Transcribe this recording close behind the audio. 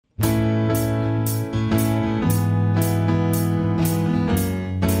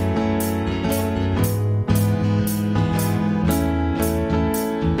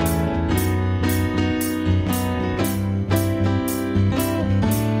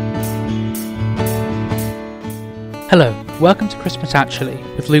Hello, welcome to Christmas Actually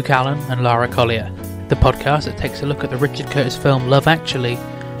with Luke Allen and Lara Collier, the podcast that takes a look at the Richard Curtis film Love Actually,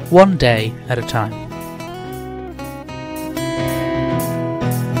 one day at a time.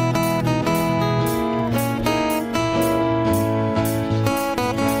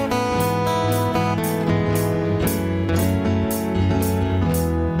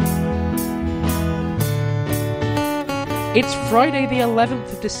 It's Friday the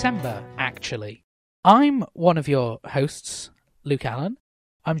 11th of December, actually. I'm one of your hosts, Luke Allen.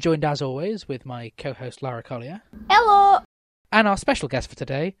 I'm joined as always with my co-host Lara Collier. Hello! And our special guest for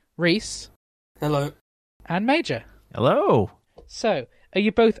today, Reese. Hello. And Major. Hello. So, are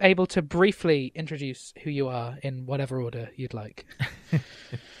you both able to briefly introduce who you are in whatever order you'd like?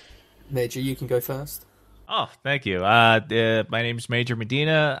 Major, you can go first. Oh, thank you. My name's Major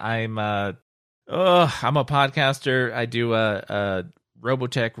Medina. I'm a podcaster. I do a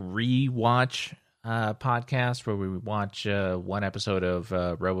Robotech rewatch podcast where we watch one episode of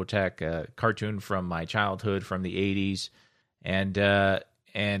Robotech, a cartoon from my childhood from the 80s,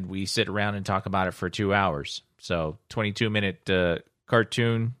 and we sit around and talk about it for 2 hours. So 22-minute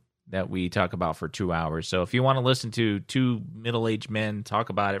cartoon that we talk about for 2 hours. So if you want to listen to two middle-aged men talk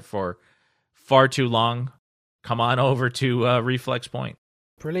about it for far too long, come on over to Reflex Point.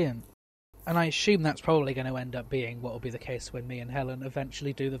 Brilliant. And I assume that's probably going to end up being what will be the case when me and Helen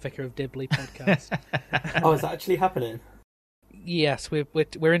eventually do the Vicar of Dibley podcast. Oh, is that actually happening? Yes,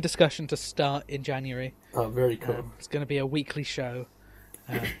 we're in discussion to start in January. Oh, very cool. It's going to be a weekly show.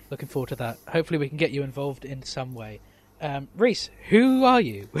 Looking forward to that. Hopefully we can get you involved in some way. Reese, who are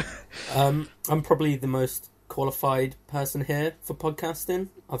you? I'm probably the most qualified person here for podcasting.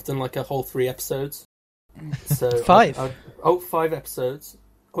 I've done like a whole 3 episodes. So 5? 5 episodes.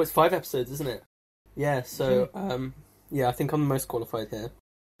 Oh, it's 5 episodes, isn't it? Yeah, so, I think I'm the most qualified here.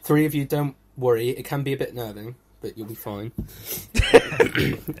 3 of you, don't worry, it can be a bit nerving, but you'll be fine.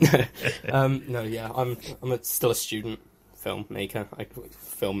 I'm still a student filmmaker.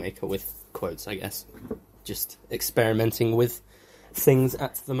 Filmmaker with quotes, I guess. Just experimenting with things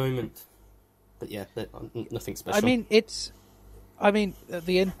at the moment. But yeah, nothing special. The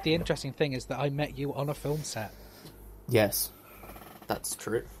interesting thing is that I met you on a film set. Yes. That's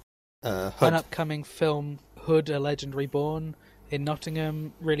true. An upcoming film, Hood, A Legend Reborn, in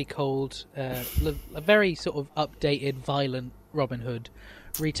Nottingham, really cold, a very sort of updated, violent Robin Hood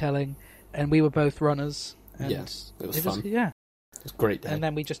retelling, and we were both runners. And yes, it was fun. Yeah. It was a great day. And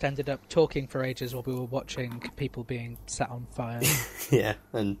then we just ended up talking for ages while we were watching people being set on fire. Yeah,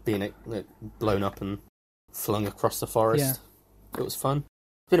 and being blown up and flung across the forest. Yeah. It was fun.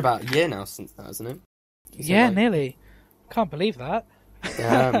 It's been about a year now since that, hasn't it? Nearly. Can't believe that.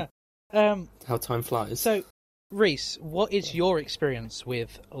 How time flies. So, Reese, what is your experience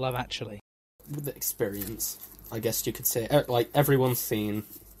with Love Actually? With the experience, I guess you could say, like, everyone's seen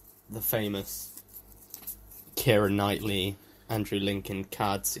the famous Keira Knightley, Andrew Lincoln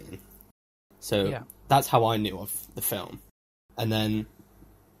card scene. So, That's how I knew of the film. And then,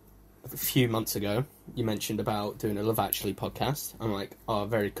 a few months ago, you mentioned about doing a Love Actually podcast. I'm like, oh,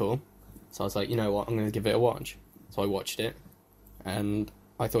 very cool. So I was like, you know what, I'm going to give it a watch. So I watched it. And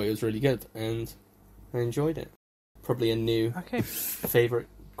I thought it was really good, and I enjoyed it. Probably a new favourite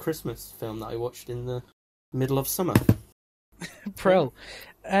Christmas film that I watched in the middle of summer. Brill.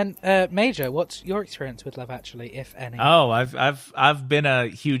 And Major, what's your experience with Love Actually, if any? Oh, I've been a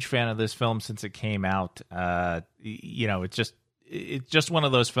huge fan of this film since it came out. It's just one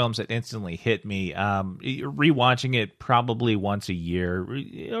of those films that instantly hit me. Rewatching it probably once a year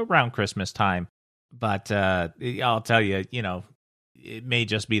around Christmas time. But I'll tell you, it may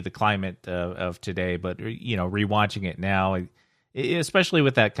just be the climate of today, but rewatching it now, especially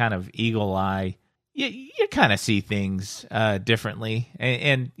with that kind of eagle eye, you kind of see things differently.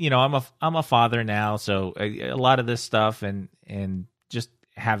 And I'm a father now, so a lot of this stuff and just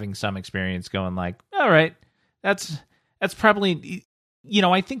having some experience going like, all right, that's probably,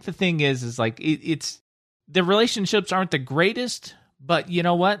 I think the thing is like it's the relationships aren't the greatest, but you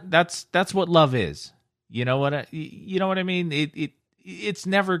know what? That's what love is. You know what I mean? It's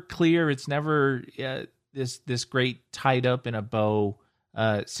never clear. It's never this great tied up in a bow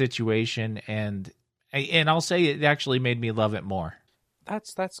situation, and I'll say it actually made me love it more.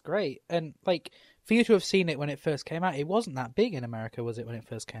 That's great. And like for you to have seen it when it first came out, it wasn't that big in America, was it? When it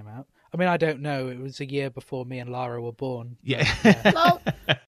first came out, I mean, I don't know. It was a year before me and Lara were born. Yeah. Well,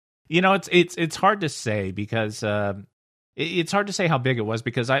 it's hard to say because. It's hard to say how big it was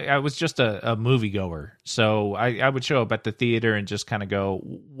because I was just a moviegoer. So I would show up at the theater and just kind of go,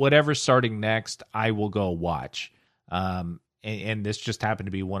 whatever's starting next, I will go watch. and this just happened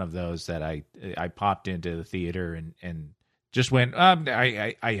to be one of those that I popped into the theater and just went,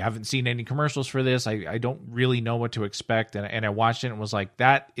 I haven't seen any commercials for this. I don't really know what to expect. And I watched it and was like,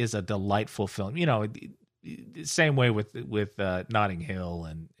 that is a delightful film. You know, same way with Notting Hill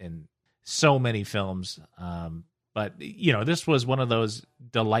and so many films. But, you know, this was one of those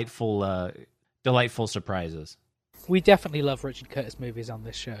delightful surprises. We definitely love Richard Curtis movies on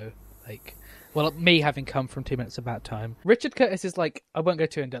this show. Like, well, me having come from 2 Minutes About Time. Richard Curtis is like, I won't go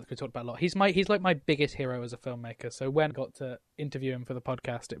too in depth, we talked about a lot. He's like my biggest hero as a filmmaker. So when I got to interview him for the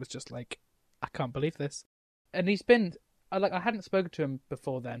podcast, it was just like, I can't believe this. And he's been, I hadn't spoken to him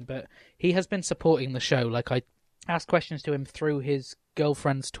before then, but he has been supporting the show. Like, I asked questions to him through his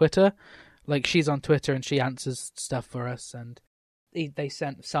girlfriend's Twitter. Like, she's on Twitter and she answers stuff for us, and they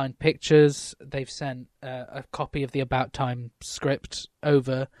sent signed pictures. They've sent a copy of the About Time script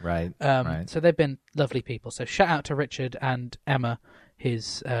over. Right. So they've been lovely people. So shout out to Richard and Emma,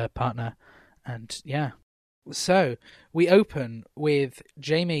 his partner. And yeah. So we open with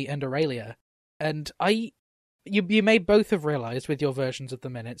Jamie and Aurelia. And you may both have realised with your versions of the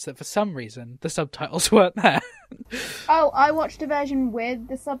minutes that for some reason the subtitles weren't there. Oh, I watched a version with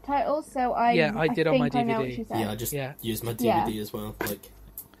the subtitles, so I did on my DVD. I know what you said. Yeah, I just used my DVD as well, like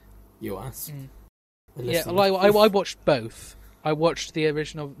you asked. Yeah, well, I watched both. I watched the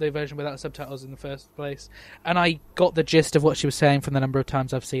version without subtitles in the first place, and I got the gist of what she was saying from the number of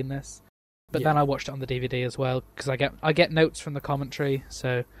times I've seen this. But then I watched it on the DVD as well, because I get notes from the commentary,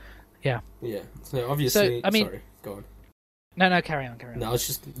 so... Yeah. Yeah. So obviously, I mean, sorry, go on. No, carry on. No, I was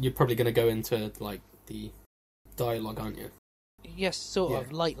just, you're probably going to go into like the dialogue, aren't you? Yes, sort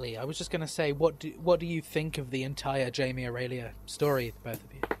of lightly. I was just going to say, what do you think of the entire Jamie Aurelia story, both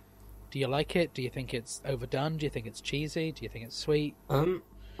of you? Do you like it? Do you think it's overdone? Do you think it's cheesy? Do you think it's sweet? I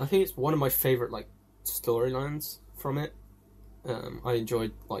think it's one of my favorite like storylines from it. I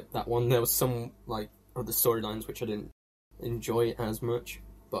enjoyed like that one. There was some like other storylines which I didn't enjoy as much.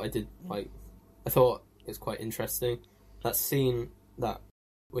 But I did, I thought it was quite interesting. That scene that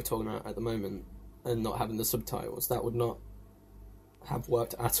we're talking about at the moment, and not having the subtitles, that would not have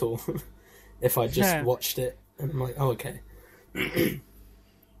worked at all if I just watched it and I'm like, oh, okay.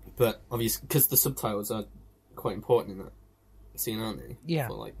 But obviously, because the subtitles are quite important in that scene, aren't they? Yeah.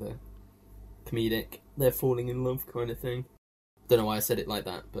 For like the comedic, they're falling in love kind of thing. Don't know why I said it like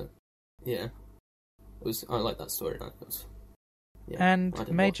that, but yeah. I like that storyline. Yeah, and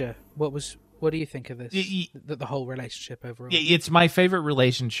Major, what do you think of this? The whole relationship overall? It's my favorite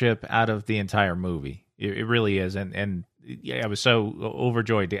relationship out of the entire movie. It really is, and I was so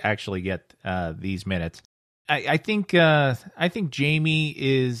overjoyed to actually get these minutes. I think Jamie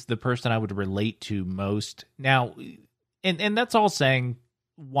is the person I would relate to most now, and that's all saying.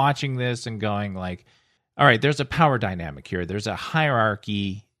 Watching this and going like, all right, there's a power dynamic here. There's a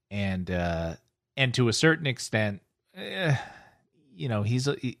hierarchy, and to a certain extent. You know, he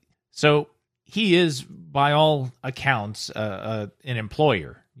is by all accounts an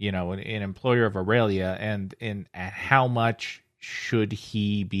employer. You know, an employer of Aurelia, and how much should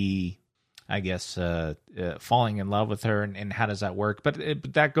he be? I guess falling in love with her, and how does that work?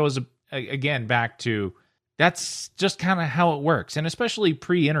 But that goes again back to that's just kind of how it works, and especially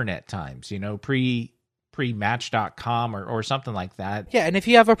pre-internet times. You know, pre-Match.com or something like that. Yeah, and if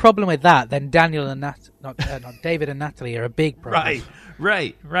you have a problem with that, then Daniel and not David and Natalie are a big problem.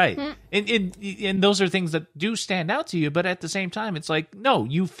 Right. And those are things that do stand out to you, but at the same time, it's like, no,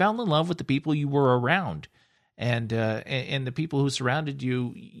 you fell in love with the people you were around, and the people who surrounded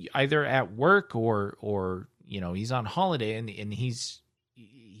you, either at work or you know, he's on holiday and he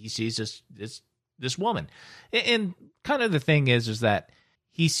sees this woman, and kind of the thing is that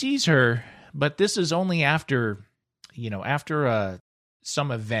he sees her. But this is only after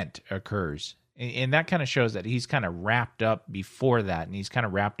some event occurs. And that kind of shows that he's kind of wrapped up before that, and he's kind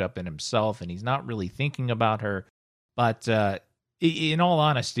of wrapped up in himself, and he's not really thinking about her. But in all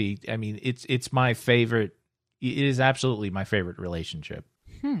honesty, I mean, it's my favorite. It is absolutely my favorite relationship.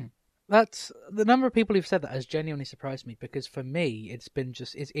 That's the number of people who've said that has genuinely surprised me, because for me, it's been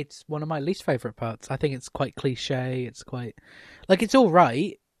it's one of my least favorite parts. I think it's quite cliche. It's quite it's all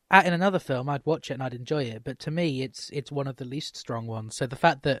right. In another film, I'd watch it and I'd enjoy it, but to me, it's one of the least strong ones. So the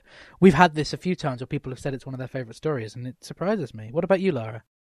fact that we've had this a few times where people have said it's one of their favourite stories, and it surprises me. What about you, Lara?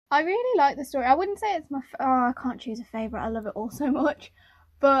 I really like the story. I wouldn't say it's my... I can't choose a favourite. I love it all so much.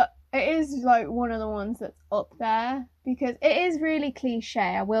 But it is like one of the ones that's up there, because it is really cliche.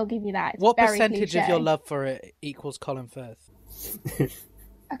 I will give you that. It's what very percentage cliche. of your love for it equals Colin Firth?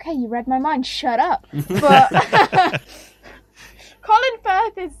 Okay, you read my mind. Shut up. But... Colin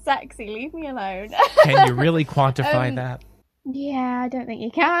Firth is sexy. Leave me alone. Can you really quantify that? Yeah, I don't think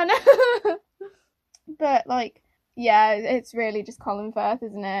you can. But like, yeah, it's really just Colin Firth,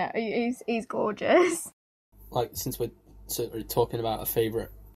 isn't it? He's gorgeous. Like, since we're sort of talking about our favourite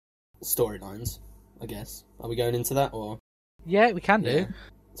storylines, I guess, are we going into that, or? Yeah, we can do. Yeah.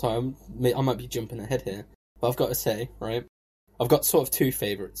 Sorry, I might be jumping ahead here, but I've got to say, right, I've got sort of two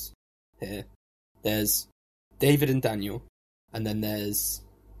favourites here. There's David and Daniel, and then there's...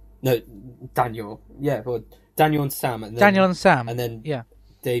 No, Daniel. Yeah, well, Daniel and Sam. And then, Daniel and Sam. And then yeah.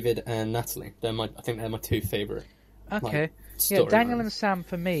 David and Natalie. I think they're my two favourite. Okay. Like, Daniel lines. and Sam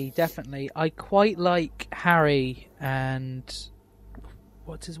for me, definitely. I quite like Harry and...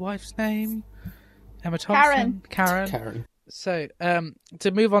 What's his wife's name? Emma Thompson? Karen. So,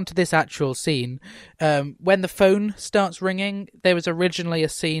 to move on to this actual scene, when the phone starts ringing, there was originally a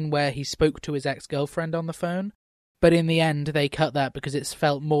scene where he spoke to his ex-girlfriend on the phone, but in the end they cut that because it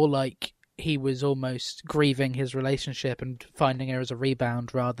felt more like he was almost grieving his relationship and finding her as a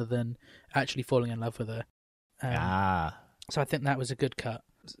rebound rather than actually falling in love with her. So I think that was a good cut.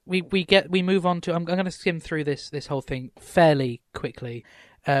 We move on to... I'm going to skim through this whole thing fairly quickly.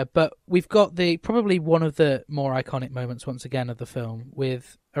 But we've got probably one of the more iconic moments once again of the film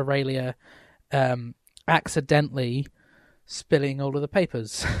with Aurelia accidentally spilling all of the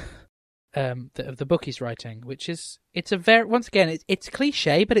papers of the book he's writing, which is once again it's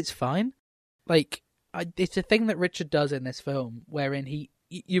cliche, but it's fine. Like it's a thing that Richard does in this film, wherein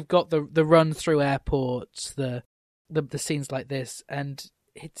you've got the run through airports, the scenes like this, and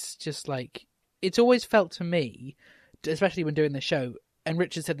it's just like it's always felt to me, especially when doing the show. And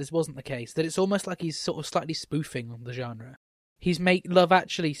Richard said this wasn't the case, that it's almost like he's sort of slightly spoofing on the genre. Love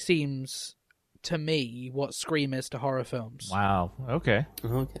Actually seems, to me, what Scream is to horror films. Wow. Okay.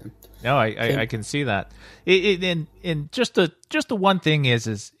 Okay. No, I can see that. And just the one thing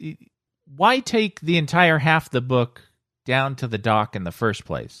is why take the entire half the book down to the dock in the first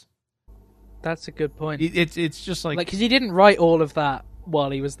place? That's a good point. It's just like because he didn't write all of that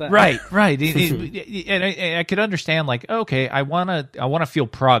while he was there. Right. And I could understand, like, okay, I wanna feel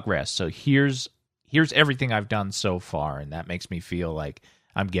progress. So here's everything I've done so far, and that makes me feel like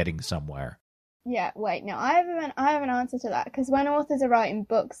I'm getting somewhere. Yeah, wait, no, I have an answer to that, because when authors are writing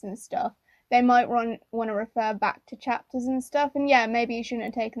books and stuff, they might want to refer back to chapters and stuff, and yeah, maybe you shouldn't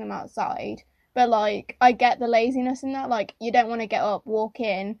have taken them outside. But, like, I get the laziness in that. Like, you don't want to get up, walk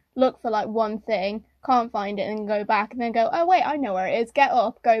in, look for, like, one thing, can't find it, and go back, and then go, oh, wait, I know where it is, get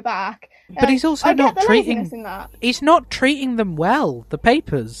up, go back. But he's also not treating... He's not treating them well, the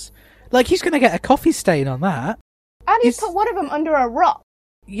papers. Like, he's going to get a coffee stain on that. And he's put one of them under a rock.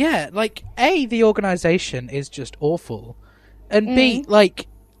 Yeah, like, A, the organisation is just awful. And B, like,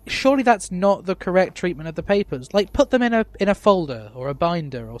 surely that's not the correct treatment of the papers. Like, put them in a folder, or a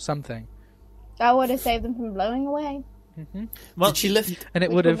binder, or something. That would have saved them from blowing away. Mm-hmm. Well, did she lift? And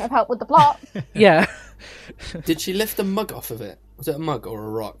it would have helped with the plot. Yeah. Did she lift a mug off of it? Was it a mug or a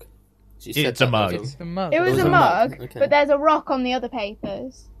rock? It's a mug. It's a mug. It was a mug, okay. but there's a rock on the other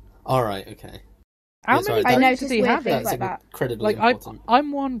papers. All right. Okay. How many papers does he have? Things like that. Incredibly like important.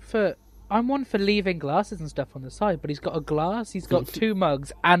 I'm one for leaving glasses and stuff on the side, but he's got a glass, he's got 2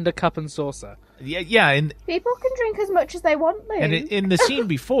 mugs, and a cup and saucer. Yeah, and people can drink as much as they want, Lou. And in the scene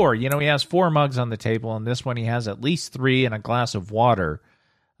before, he has 4 mugs on the table, and this one he has at least 3 and a glass of water,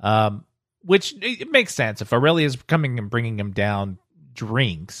 which it makes sense. If Aurelia's coming and bringing him down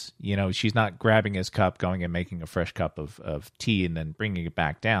drinks, she's not grabbing his cup, going and making a fresh cup of tea, and then bringing it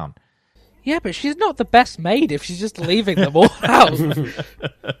back down. Yeah, but she's not the best maid if she's just leaving them all out.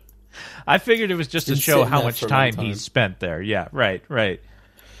 I figured it was just to show how much time he spent there. Yeah, right.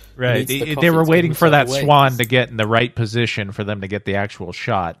 They were waiting for that swan to get in the right position for them to get the actual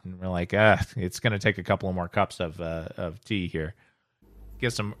shot, and we're like, it's going to take a couple of more cups of tea here.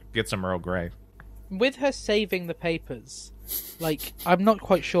 Get some Earl Grey. With her saving the papers, like, I'm not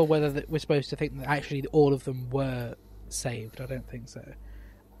quite sure whether we're supposed to think that actually all of them were saved. I don't think so.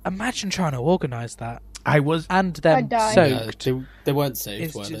 Imagine trying to organise that. And them soaked. Yeah, they weren't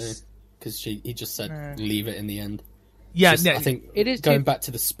saved, were they? Because he just said leave it in the end. Yeah, I think it is going back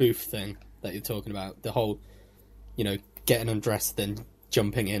to the spoof thing that you're talking about. The whole, getting undressed then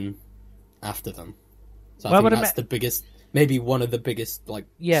jumping in after them. So I think that's the biggest, maybe one of the biggest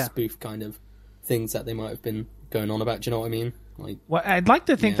spoof kind of things that they might have been going on about. Do you know what I mean? Well, I'd like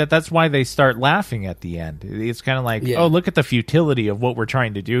to think that that's why they start laughing at the end. It's kind of like, oh, look at the futility of what we're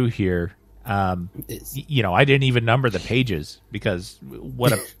trying to do here. I didn't even number the pages because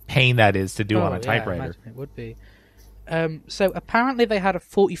what a pain that is to do on a typewriter. I imagine it would be. So apparently they had a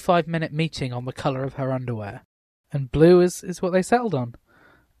 45-minute meeting on the colour of her underwear, and blue is what they settled on.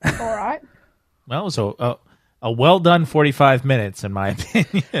 All right. Well, so a well done 45 minutes, in my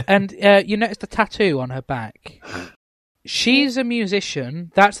opinion. And you notice the tattoo on her back. She's a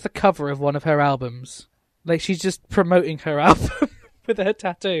musician. That's the cover of one of her albums. Like, she's just promoting her album with her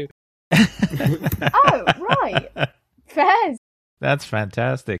tattoo. Oh, right. Fairs. That's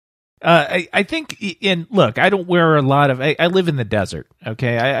fantastic. I think, and look, I don't wear a lot of, I live in the desert,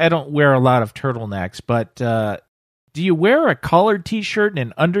 okay? I don't wear a lot of turtlenecks, but do you wear a collared t-shirt and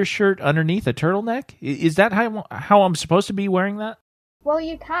an undershirt underneath a turtleneck? Is that how I'm supposed to be wearing that? Well,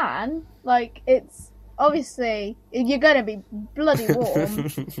 you can. Like, it's, obviously, you're going to be bloody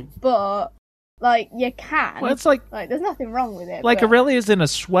warm, but, like, you can. Well, it's like there's nothing wrong with it. Like, Aurelia's in a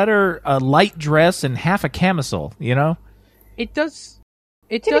sweater, a light dress, and half a camisole, you know? It does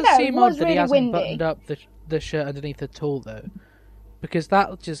To be fair, seem it odd was that he really hasn't windy. buttoned up the shirt underneath at all, though. Because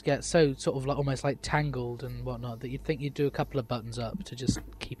that'll just get so sort of like almost like tangled and whatnot that you'd think you'd do a couple of buttons up to just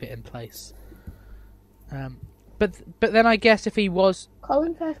keep it in place. But then I guess if he was...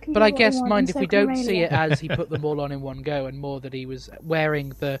 Colin Firth can But do I what guess he wants, mind and if so we can don't see Aurelia. it as he put them all on in one go and more that he was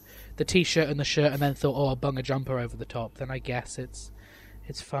wearing the t-shirt and the shirt and then thought, oh, I'll bung a jumper over the top, then I guess it's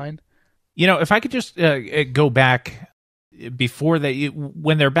fine. You know, if I could just go back before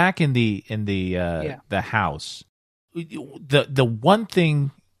when they're back in the house, the one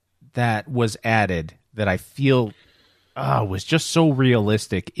thing that was added that I feel was just so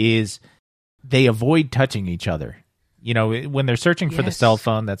realistic is they avoid touching each other. You know, when they're searching for the cell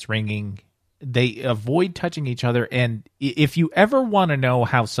phone that's ringing, they avoid touching each other. And if you ever want to know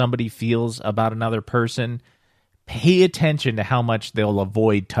how somebody feels about another person, pay attention to how much they'll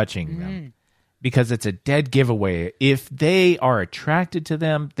avoid touching them. Because it's a dead giveaway. If they are attracted to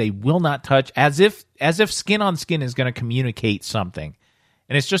them, they will not touch, as if skin on skin is going to communicate something.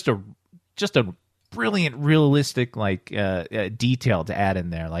 And it's just a brilliant, realistic detail to add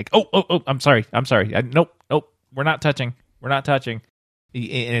in there. Like, oh, I'm sorry. Nope, we're not touching. And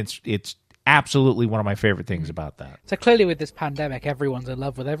it's absolutely one of my favorite things about that. So clearly with this pandemic, everyone's in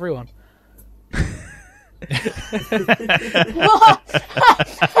love with everyone. What?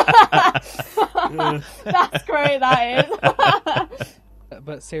 That's great, that is.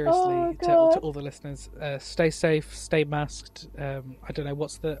 But seriously, to all the listeners, stay safe, stay masked. I don't know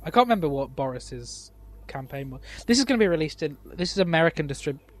I can't remember what Boris's campaign was. This is going to be released this is American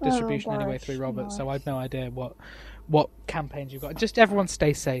distribution anyway through Robert, so I've no idea what campaigns you've got. Just everyone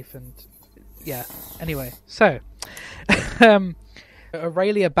stay safe and yeah. Anyway, so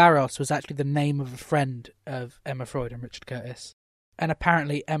Aurelia Barros was actually the name of a friend of Emma Freud and Richard Curtis. And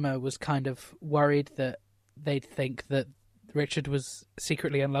apparently Emma was kind of worried that they'd think that Richard was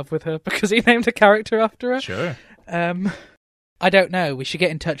secretly in love with her because he named a character after her. Sure. I don't know. We should get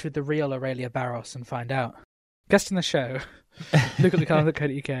in touch with the real Aurelia Barros and find out. Guest in the show. Look at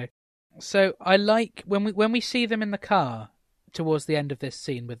the So I like when we see them in the car towards the end of this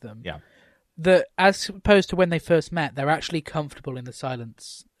scene with them. Yeah. That as opposed to when they first met, they're actually comfortable in the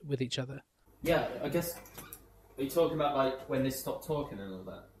silence with each other. Yeah, I guess. Are you talking about like when they stopped talking and all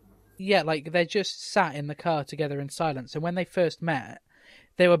that? Yeah, like they just sat in the car together in silence. And when they first met,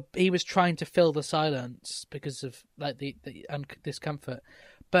 he was trying to fill the silence because of like the discomfort.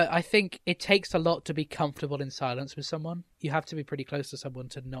 But I think it takes a lot to be comfortable in silence with someone. You have to be pretty close to someone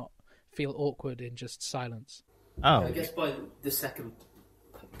to not feel awkward in just silence. Oh, I guess by the second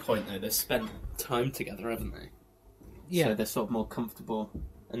point though, they've spent time together, haven't they? Yeah. So they're sort of more comfortable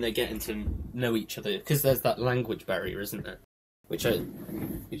and they're getting to know each other because there's that language barrier, isn't there? Which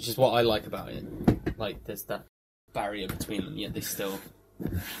is what I like about it. Like there's that barrier between them, yet they still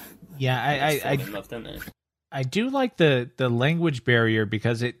I in love, don't they? I do like the language barrier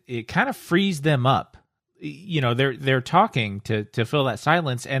because it kind of frees them up. You know, they're talking to fill that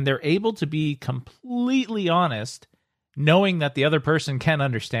silence, and they're able to be completely honest, knowing that the other person can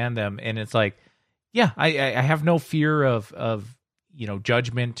understand them. And it's like, yeah, I have no fear of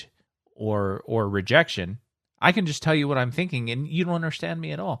judgment or rejection. I can just tell you what I'm thinking, and you don't understand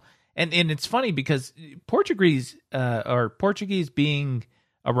me at all. And it's funny because Portuguese being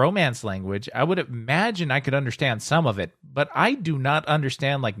a Romance language, I would imagine I could understand some of it, but I do not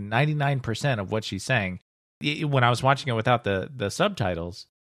understand like 99% of what she's saying. When I was watching it without the subtitles,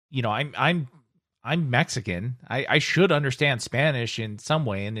 I'm Mexican. I should understand Spanish in some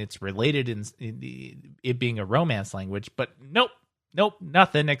way, and it's related in it being a Romance language. But nope,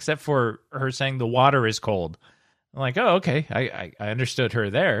 nothing except for her saying the water is cold. I'm like, oh, okay, I understood her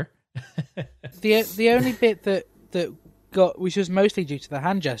there. The only bit that which was mostly due to the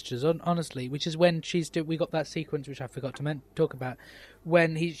hand gestures, honestly, which is when we got that sequence which I forgot to talk about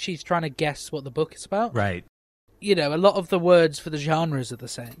when she's trying to guess what the book is about. Right. A lot of the words for the genres are the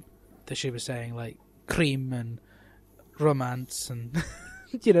same that she was saying, like cream and romance, and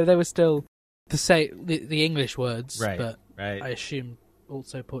they were still the English words, right? But right. I assume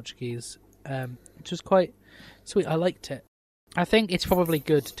also Portuguese, which was quite sweet. I liked it. I think it's probably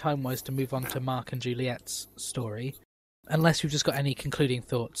good time-wise to move on to Mark and Juliet's story, unless you've just got any concluding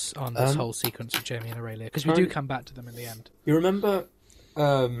thoughts on this whole sequence of Jamie and Aurelia, because we do come back to them in the end. You remember?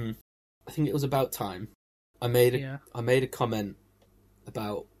 I think it was about time. I made a comment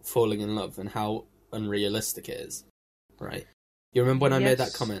about falling in love and how unrealistic it is. Right? You remember when I made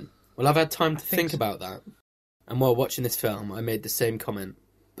that comment? Well, I've had time to think about that, and while watching this film, I made the same comment.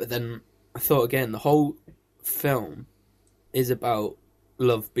 But then I thought again, the whole film is about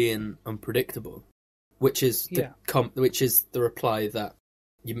love being unpredictable, which is the reply that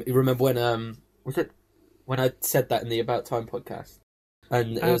you remember when when I said that in the About Time podcast,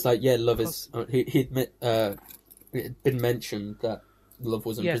 and it was like, love is it had been mentioned that love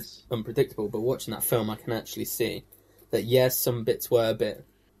was unpredictable, but watching that film, I can actually see that some bits were a bit,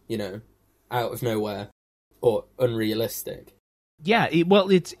 out of nowhere or unrealistic. Yeah,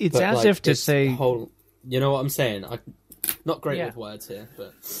 it's as if to say whole. You know what I'm saying? Not great with words here,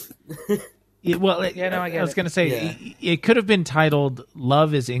 but I was going to say it could have been titled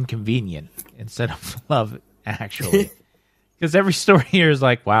 "Love is Inconvenient" instead of "Love Actually," because every story here is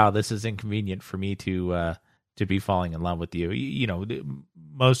like, "Wow, this is inconvenient for me to be falling in love with you."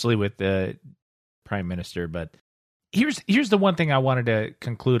 Mostly with the Prime Minister, but here's the one thing I wanted to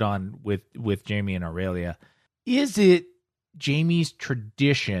conclude on with Jamie and Aurelia: is it Jamie's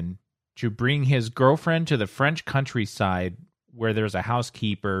tradition to bring his girlfriend to the French countryside where there's a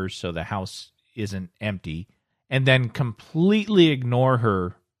housekeeper so the house isn't empty, and then completely ignore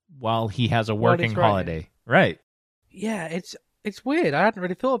her while he has a working holiday? Right. Yeah, it's weird. I hadn't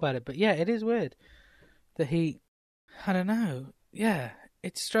really thought about it, but yeah, it is weird that I don't know. Yeah,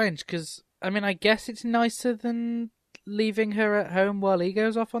 it's strange because, I guess it's nicer than leaving her at home while he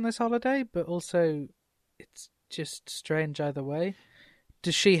goes off on this holiday, but also it's just strange either way.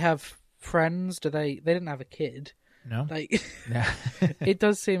 Does she have friends? They didn't have a kid. No. It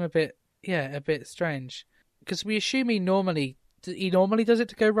does seem a bit strange. Because we assume he normally does it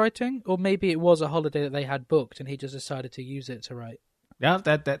to go writing, or maybe it was a holiday that they had booked and he just decided to use it to write. Yeah,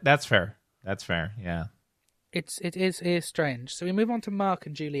 that's fair. That's fair. Yeah. It is strange. So we move on to Mark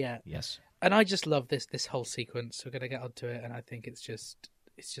and Juliet. Yes. And I just love this whole sequence. We're going to get onto it, and I think it's just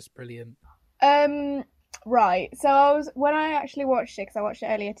brilliant. Right, so when I actually watched it, because I watched it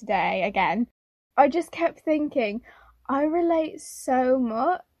earlier today again, I just kept thinking, I relate so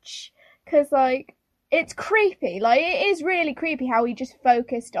much, because, it's creepy. It is really creepy how he just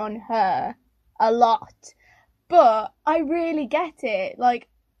focused on her a lot, but I really get it.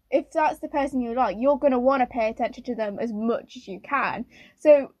 If that's the person you like, you're going to want to pay attention to them as much as you can,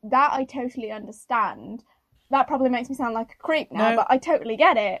 so that I totally understand. That probably makes me sound like a creep now, but I totally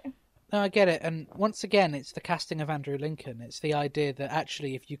get it. No, I get it. And once again, it's the casting of Andrew Lincoln. It's the idea that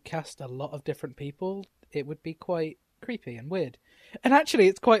actually if you cast a lot of different people, it would be quite creepy and weird. And actually,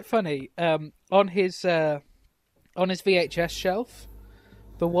 it's quite funny. On his VHS shelf,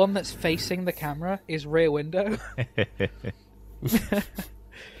 the one that's facing the camera is Rear Window.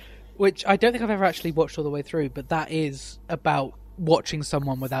 Which I don't think I've ever actually watched all the way through, but that is about watching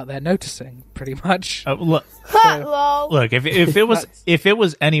someone without their noticing, pretty much. Look, if it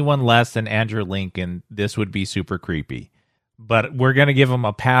was anyone less than Andrew Lincoln, this would be super creepy. But we're gonna give him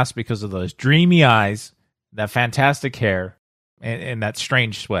a pass because of those dreamy eyes, that fantastic hair, and that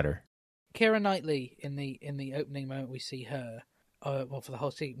strange sweater. Keira Knightley in the opening moment we see her, for the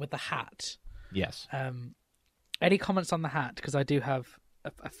whole scene with the hat. Yes. Any comments on the hat? Because I do have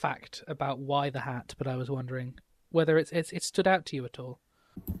a fact about why the hat, but I was wondering whether it stood out to you at all.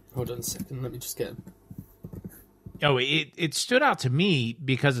 Hold on a second, let me just get... Oh, it stood out to me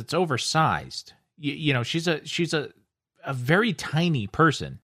because it's oversized. She's a very tiny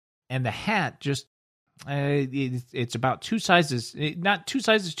person, and the hat just it's about two sizes, not two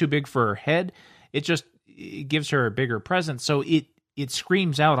sizes too big for her head. It gives her a bigger presence, so it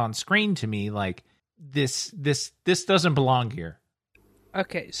screams out on screen to me like this doesn't belong here.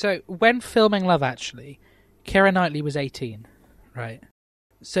 Okay, so when filming Love Actually, Keira Knightley was 18, right?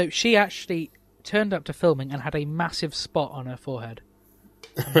 So she actually turned up to filming and had a massive spot on her forehead.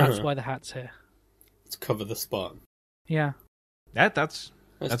 And that's why the hat's here. To cover the spot. Yeah. That's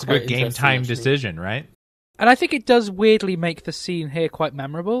a good game time decision, right? And I think it does weirdly make the scene here quite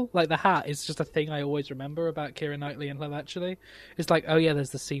memorable. The hat is just a thing I always remember about Keira Knightley in Love Actually. It's like, oh yeah, there's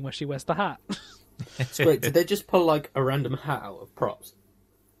the scene where she wears the hat. It's great. Did they just pull a random hat out of props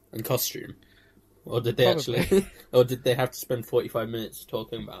and costume? Or did they actually... or did they have to spend 45 minutes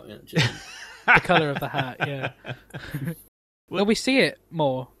talking about it? The colour of the hat, yeah. Well, we see it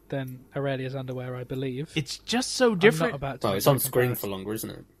more than Aurelia's underwear, I believe. It's just so different. It's on screen for longer, isn't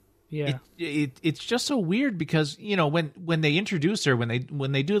it? Yeah. It's just so weird because, you know, when they introduce her, when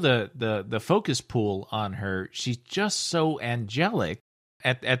they do the focus pull on her, she's just so angelic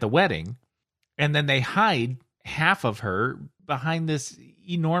at the wedding, and then they hide half of her behind this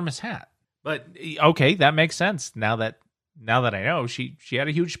enormous hat. But okay, that makes sense now that I know she had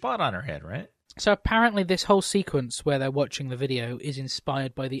a huge spot on her head, right? So apparently this whole sequence where they're watching the video is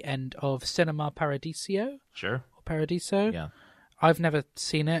inspired by the end of Cinema Paradiso. Sure. Or Paradiso. Yeah. I've never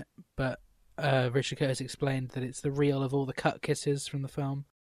seen it, but Richard Curtis explained that it's the reel of all the cut kisses from the film.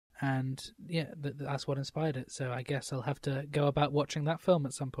 And yeah, that's what inspired it. So I guess I'll have to go about watching that film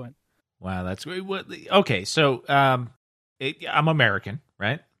at some point. Wow, that's great. Okay, so I'm American,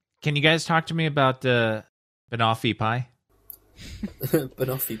 right? Can you guys talk to me about banoffee pie?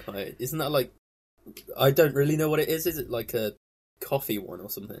 Banoffee pie. Isn't that like... I don't really know what it is. Is it like a coffee one or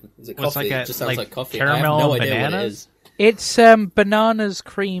something? Is it coffee? It just sounds like coffee. Caramel I have no and idea bananas? what it is. It's bananas,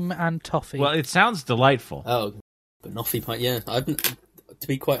 cream, and toffee. Well, it sounds delightful. Oh, banoffee pie. Yeah, to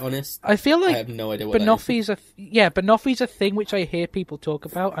be quite honest, I feel like I have no idea what banoffee's banoffee's a thing which I hear people talk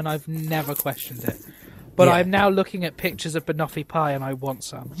about, and I've never questioned it. But I'm now looking at pictures of banoffee pie, and I want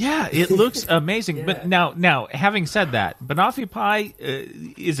some. Yeah, it looks amazing. Yeah. But now, having said that, banoffee pie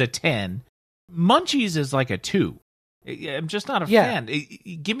is a 10. Munchies is like a 2. I'm just not a fan.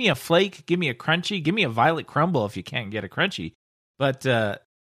 Give me a flake, give me a crunchy, give me a violet crumble if you can't get a crunchy. But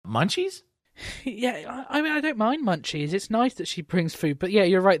Munchies? Yeah, I mean, I don't mind Munchies. It's nice that she brings food. But yeah,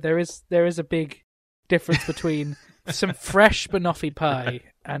 you're right. There is a big difference between some fresh banoffee pie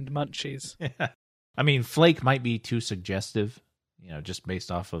and Munchies. Yeah. I mean, flake might be too suggestive, just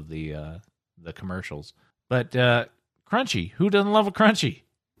based off of the commercials. But crunchy, who doesn't love a crunchy?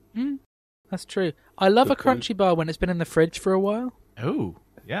 That's true. I love a crunchy bar when it's been in the fridge for a while. Oh,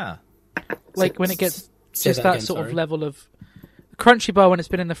 yeah. Like when it gets just that sort of level of... Crunchy bar when it's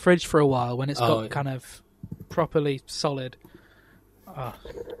been in the fridge for a while, when it's got kind of properly solid. Oh,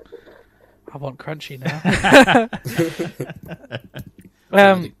 I want crunchy now.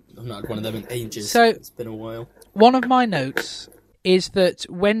 I'm not one of them in ages. So, it's been a while. One of my notes is that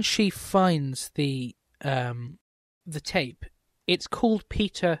when she finds the tape, it's called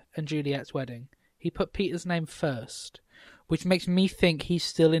Peter and Juliet's Wedding. He put Peter's name first, which makes me think he's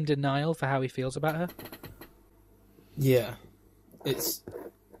still in denial for how he feels about her. Yeah.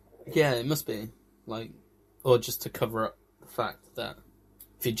 It must be. Or just to cover up the fact that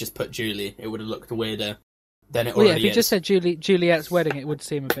if he'd just put Julie, it would have looked weirder than it already is. If you just said Juliet's wedding, it would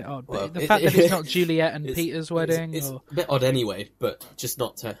seem a bit odd. But the fact that it's not Juliet and Peter's wedding... It's a bit odd anyway, but just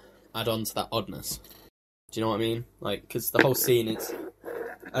not to add on to that oddness. Do you know what I mean? Because the whole scene,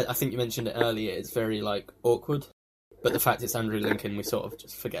 I think you mentioned it earlier, it's very, awkward. But the fact it's Andrew Lincoln, we sort of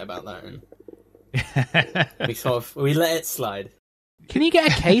just forget about that and we let it slide. Can you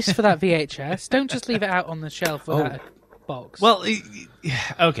get a case for that VHS? Don't just leave it out on the shelf without a box. Well,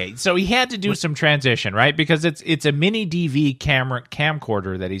 okay, so he had to do some transition, right? Because it's a mini DV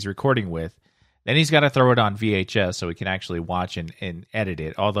camcorder that he's recording with. Then he's got to throw it on VHS so he can actually watch and edit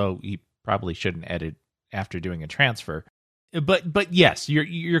it, although he probably shouldn't edit after doing a transfer. But yes,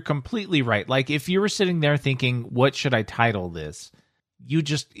 you're completely right. If you were sitting there thinking, what should I title this? You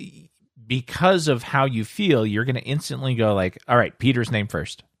just... Because of how you feel, you're going to instantly go all right, Peter's name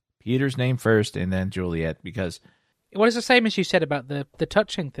first, and then Juliet, because... Well, it's the same as you said about the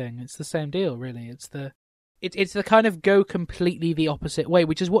touching thing. It's the same deal, really. It's the kind of go completely the opposite way,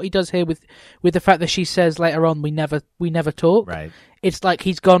 which is what he does here with the fact that she says later on, we never talk. Right. It's like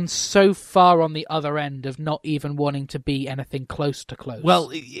he's gone so far on the other end of not even wanting to be anything close to close.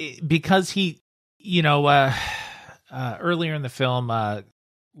 Well, because he, earlier in the film,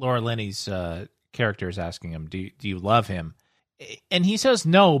 Laura Linney's character is asking him, do you love him? And he says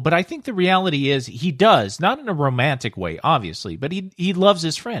no, but I think the reality is he does, not in a romantic way, obviously, but he loves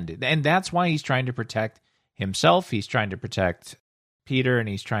his friend. And that's why he's trying to protect himself. He's trying to protect Peter, and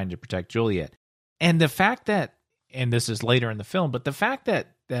he's trying to protect Juliet. And the fact that, and this is later in the film, but the fact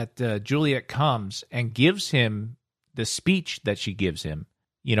that Juliet comes and gives him the speech that she gives him,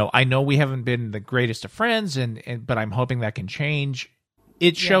 I know we haven't been the greatest of friends, but I'm hoping that can change.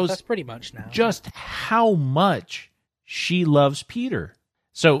 It shows that's pretty much now. Just how much she loves Peter.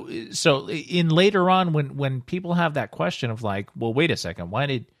 So in later on, when people have that question of well, wait a second,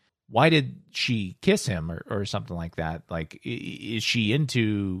 why did she kiss him or something like that? Is she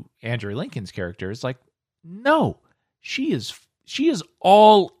into Andrew Lincoln's character? It's no, she is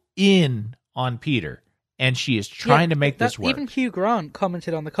all in on Peter, and she is trying to make this work. Even Hugh Grant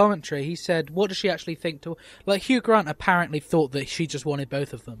commented on the commentary. He said, what does she actually think? Like, Hugh Grant apparently thought that she just wanted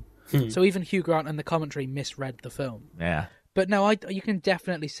both of them. So even Hugh Grant in the commentary misread the film. Yeah. But no, you can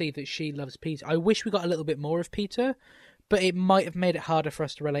definitely see that she loves Peter. I wish we got a little bit more of Peter, but it might have made it harder for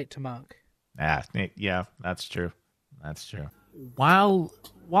us to relate to Mark. Yeah, that's true. That's true. While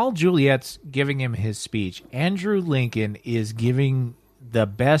Juliet's giving him his speech, Andrew Lincoln is giving the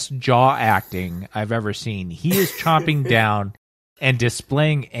best jaw acting I've ever seen. He is chomping down and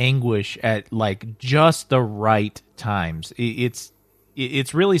displaying anguish at like just the right times. It's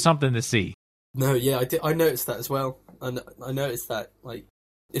really something to see. No, yeah, I noticed that as well. And I noticed that, like,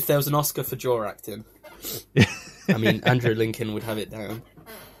 if there was an Oscar for jaw acting, I mean, Andrew Lincoln would have it down.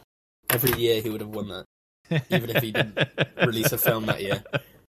 Every year he would have won that, even if he didn't release a film that year.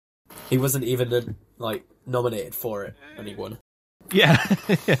 He wasn't even, like, nominated for it, and he won. Yeah.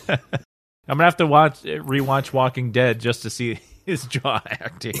 I'm gonna have to rewatch Walking Dead just to see his jaw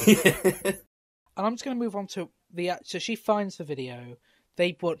acting. And I'm just gonna move on to so she finds the video,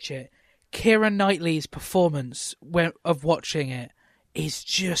 they watch it. Keira Knightley's performance of watching it is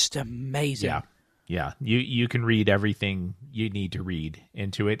just amazing. Yeah. You can read everything you need to read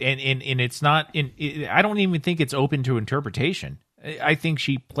into it, and it's not I don't even think it's open to interpretation. I think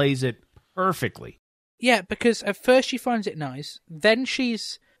she plays it perfectly. Yeah, because at first she finds it nice, then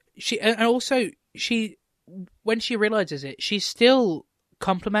when she realizes it, she's still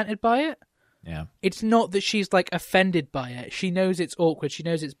complimented by it. Yeah. It's not that she's like offended by it. She knows it's awkward, she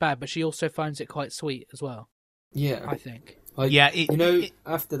knows it's bad, but she also finds it quite sweet as well. Yeah. I think.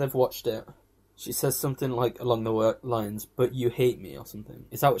 After they've watched it, she says something like along the lines, "But you hate me" or something.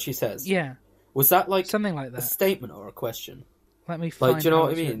 Is that what she says? Yeah. Was that like something like that? A statement or a question? Let me find. Like, do you know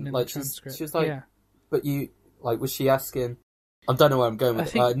what I mean? Like, she was like, yeah. But you, like, was she asking? I don't know where I'm going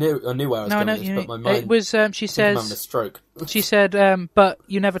with it. I knew where I was going with this, but my mind... It was, she says... I'm having a stroke. She said, but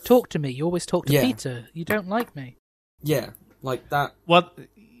you never talk to me. You always talk to Peter. You don't like me. Yeah, like that. Well,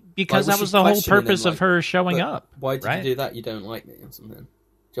 because that was the whole purpose of her showing up. Why did you do that? You don't like me or something. Do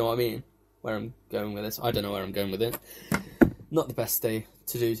you know what I mean? Where I'm going with this? I don't know where I'm going with it. Not the best day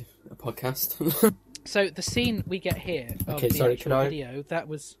to do a podcast. So the scene we get here of video, that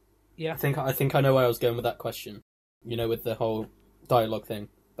was... Yeah. I think I know where I was going with that question. You know, with the whole dialogue thing.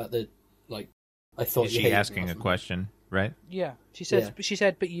 But I thought is she asking a question, right? Yeah. She says, She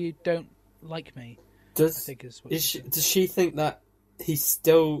said, but you don't like me. Does she think that he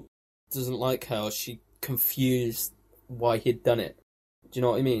still doesn't like her, or is she confused why he'd done it? Do you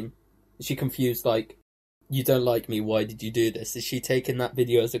know what I mean? Is she confused, like, you don't like me, why did you do this? Is she taking that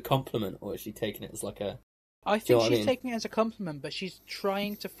video as a compliment, or is she taking it as like a... I think she's taking it as a compliment, but she's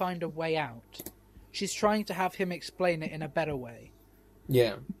trying to find a way out. She's trying to have him explain it in a better way.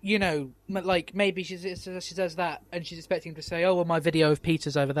 Yeah. You know, like, maybe she does that, and she's expecting him to say, oh, well, my video of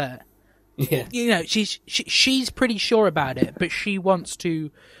Peter's over there. Yeah. You know, she's pretty sure about it, but she wants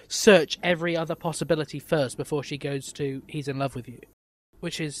to search every other possibility first before she goes to he's in love with you,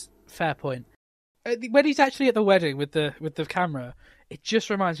 which is fair point. When he's actually at the wedding with the camera, it just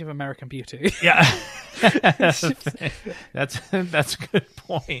reminds me of American Beauty. Yeah. That's a good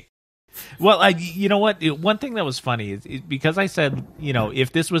point. Well, you know what? One thing that was funny is because I said, you know,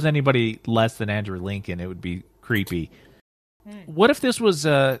 if this was anybody less than Andrew Lincoln, it would be creepy. What if this was,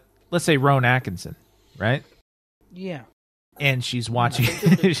 let's say, Rowan Atkinson, right? Yeah. And she's watching.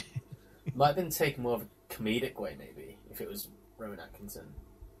 Might have been taken more of a comedic way, maybe, if it was Rowan Atkinson.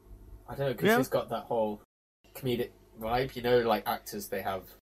 I don't know, because she's got that whole comedic vibe. You know, like actors, a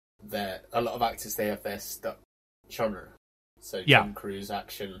lot of actors, they have their stuck genre. So Tom Cruise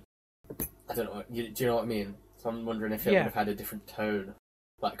action. I don't know. Do you know what I mean? So I'm wondering if it would have had a different tone,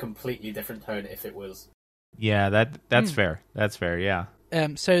 like a completely different tone, if it was. Yeah, that's fair. That's fair. Yeah.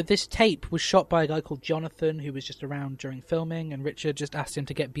 So this tape was shot by a guy called Jonathan, who was just around during filming, and Richard just asked him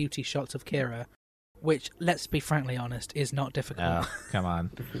to get beauty shots of Keira, which, let's be frankly honest, is not difficult. Oh, come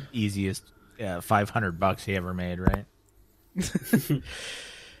on, easiest $500 he ever made, right?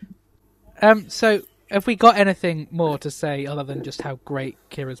 So, have we got anything more to say other than just how great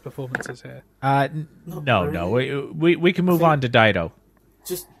Keira's performance is here? No. We can move on to Dido.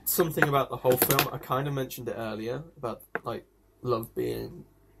 Just something about the whole film. I kind of mentioned it earlier about like love being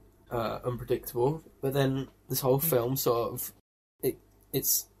unpredictable, but then this whole film sort of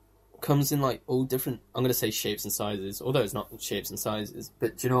it's comes in like all different. I'm gonna say shapes and sizes, although it's not shapes and sizes.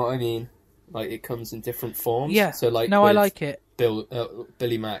 But do you know what I mean? Like it comes in different forms. Yeah. So like, no, I like it.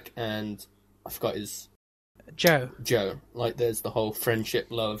 Billy Mack and I forgot his Joe. Like there's the whole friendship,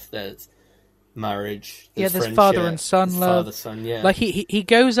 love. There's marriage. There's friendship, father and son love. Father-son, yeah. Like he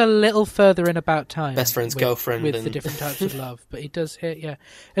goes a little further in About Time. Best friend's girlfriend. With the different types of love. But he does hit, yeah.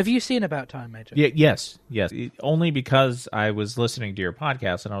 Have you seen About Time, Major? Yeah, yes. Only because I was listening to your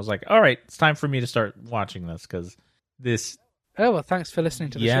podcast and I was like, all right, it's time for me to start watching this because this... Oh, well, thanks for listening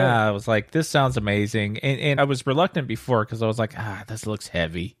to the show. Yeah, I was like, this sounds amazing. And I was reluctant before because I was like, this looks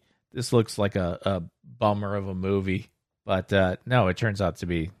heavy. This looks like a bummer of a movie. But no, it turns out to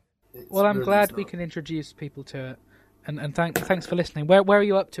be... Well, I'm glad we can introduce people to it. And thanks for listening. Where are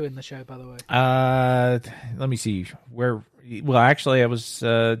you up to in the show, by the way? Let me see. Well, actually, I was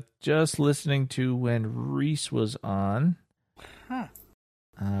just listening to when Reese was on. Huh.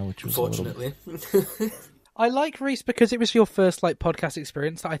 Which was Unfortunately. I like Reese because it was your first podcast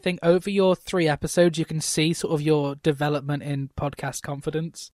experience. I think over your 3 episodes, you can see sort of your development in podcast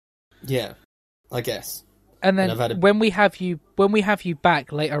confidence. Yeah, I guess. And then when we have you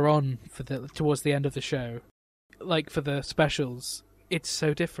back later on towards the end of the show, like for the specials, it's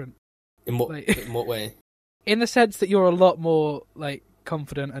so different. In what way? In the sense that you're a lot more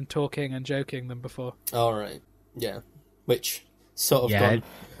confident and talking and joking than before. All right. Yeah. Which sort of gone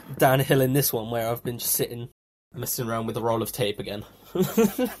downhill in this one, where I've been just sitting, messing around with a roll of tape again,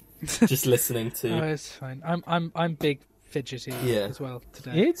 just listening to. Oh, it's fine. I'm big fidgety as well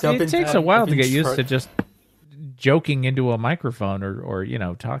today. It takes a while to get used to just joking into a microphone or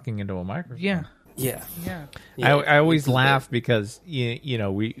talking into a microphone. Yeah. I always laugh because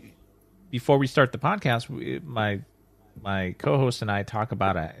we before we start the podcast, my co-host and I talk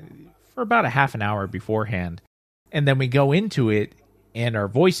for about a half an hour beforehand, and then we go into it and our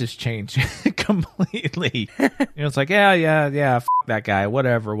voices change completely. It's like f that guy,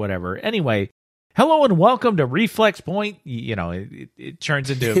 whatever. Anyway, hello and welcome to Reflex Point. It turns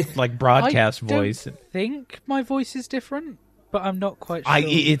into broadcast voice. I think my voice is different, but I'm not quite sure.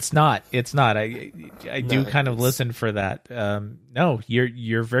 It's not. I do kind of listen for that. No,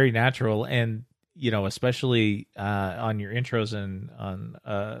 you're very natural, and especially on your intros and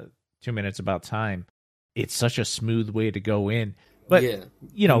on 2 Minutes About Time, it's such a smooth way to go in. But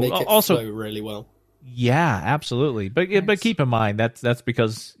make it also flow really well. Yeah, absolutely. But keep in mind that's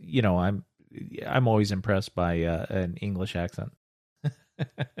because I'm always impressed by an English accent.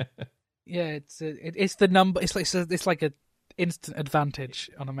 Yeah, it's the number. It's like a instant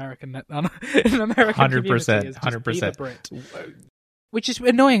advantage on American in American 100%, 100%. Which is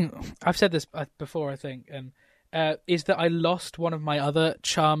annoying. I've said this before, I think, and is that I lost one of my other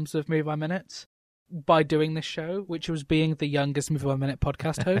charms of Movie by Minutes by doing this show, which was being the youngest Movie by Minute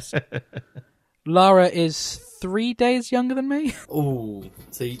podcast host. Lara is 3 days younger than me. Oh,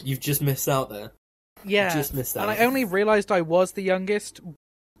 so you've just missed out there. Yeah, just missed out. And I only realised I was the youngest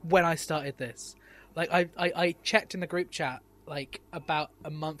when I started this. I checked in the group chat about a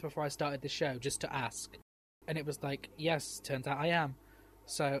month before I started the show just to ask, and it was yes, turns out I am.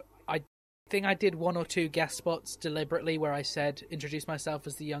 So I think I did 1 or 2 guest spots deliberately where I said introduce myself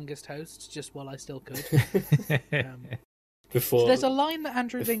as the youngest host just while I still could. Before so there's a line that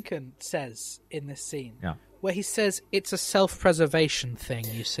Andrew Lincoln says in this scene where he says it's a self-preservation thing,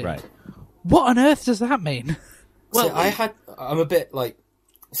 you see. Right. What on earth does that mean? Well, I'm a bit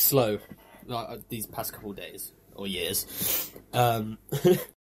slow these past couple of days or years, and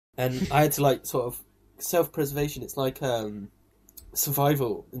I had to sort of self-preservation. It's like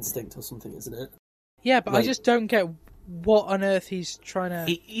survival instinct or something, isn't it? Yeah, but I just don't get what on earth he's trying to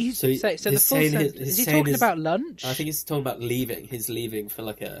say. So the full sentence, is he talking about lunch? I think he's talking about leaving. He's leaving for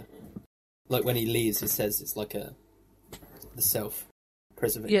when he leaves, he says it's the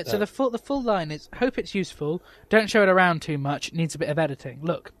self-preservation. Yeah, so the full line is, hope it's useful, don't show it around too much, it needs a bit of editing.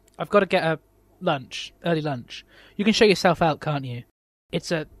 Look, I've got to get a early lunch. You can show yourself out, can't you?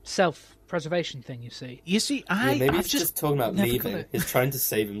 It's a self-preservation thing, you see. You see, maybe he's just talking about leaving. He's trying to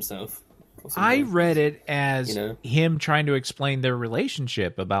save himself. I read it as him trying to explain their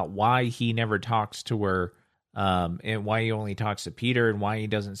relationship, about why he never talks to her, and why he only talks to Peter, and why he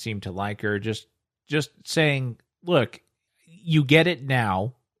doesn't seem to like her. Just saying, look, you get it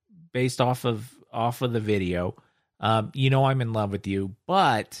now, based off of the video. I'm in love with you,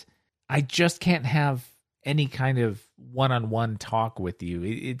 but I just can't have any kind of one-on-one talk with you.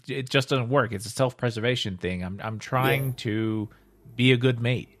 It just doesn't work. It's a self-preservation thing. I'm trying to be a good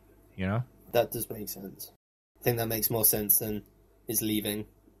mate. That does make sense. I think that makes more sense than his leaving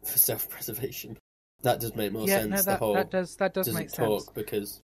for self-preservation. That does make more sense. That does make sense.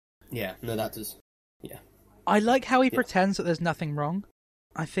 Because that does. Yeah. I like how he pretends that there's nothing wrong.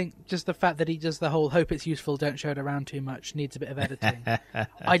 I think just the fact that he does the whole hope it's useful, don't show it around too much, needs a bit of editing.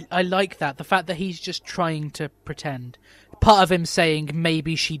 I like that. The fact that he's just trying to pretend. part of him saying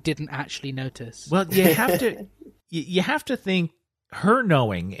maybe she didn't actually notice. Well, you have to you have to think her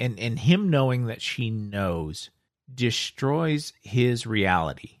knowing and him knowing that she knows destroys his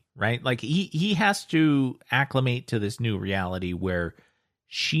reality, right? Like he has to acclimate to this new reality where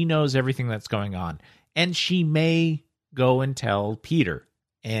she knows everything that's going on, and she may go and tell Peter,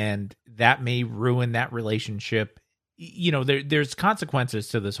 and that may ruin that relationship. You know, there's consequences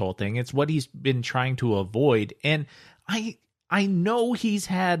to this whole thing. It's what he's been trying to avoid, and I know he's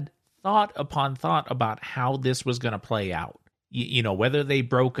had thought upon thought about how this was going to play out. You know, whether they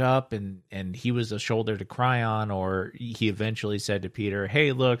broke up and he was a shoulder to cry on, or he eventually said to Peter,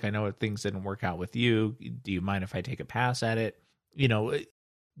 hey, look, I know things didn't work out with you. Do you mind if I take a pass at it? You know,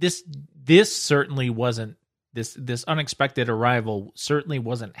 this certainly wasn't, this unexpected arrival certainly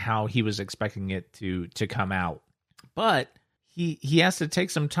wasn't how he was expecting it to come out. But he has to take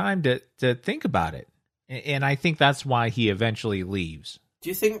some time to think about it. And I think that's why he eventually leaves. Do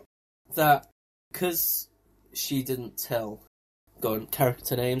you think that because she didn't tell... Go on,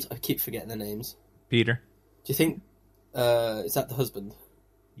 character names. I keep forgetting the names. Peter. Do you think... is that the husband?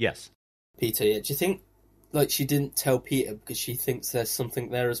 Yes. Peter, yeah. Do you think like she didn't tell Peter because she thinks there's something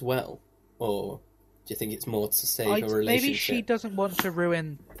there as well? Or do you think it's more to save a relationship? Maybe she doesn't want to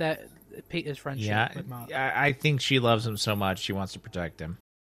ruin Peter's friendship with Mark. I think she loves him so much she wants to protect him.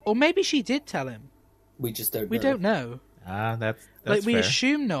 Or maybe she did tell him. We just don't know. We don't know. That's like, we fair.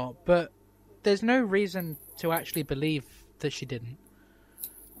 assume not, but there's no reason to actually believe that she didn't.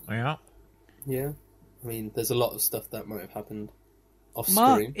 Yeah. Yeah. I mean, there's a lot of stuff that might have happened off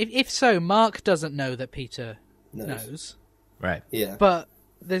Mark, screen. if so, Mark doesn't know that Peter knows. Right. Yeah. But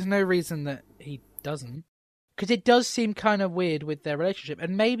there's no reason that he doesn't. Because it does seem kind of weird with their relationship.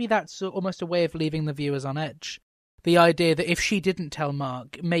 And maybe that's almost a way of leaving the viewers on edge. The idea that if she didn't tell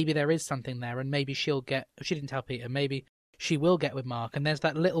Mark, maybe there is something there, and maybe she'll get... If she didn't tell Peter, maybe she will get with Mark. And there's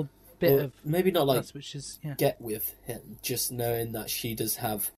that little bit of... Maybe not like which is, get with him, just knowing that she does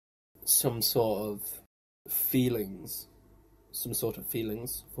have some sort of feelings. Some sort of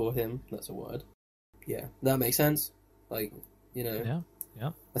feelings for him. That's a word. Yeah, that makes sense. Like, you know...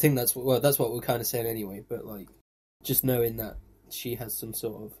 Yeah. I think that's what we're kind of saying anyway, but like, just knowing that she has some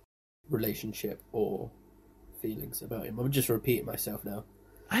sort of relationship or feelings about him. I'm just repeating myself now.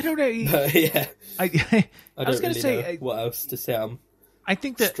 I don't know. But yeah, I was going to say know what else to say. I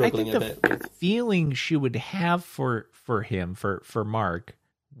think the feeling she would have for him, for Mark,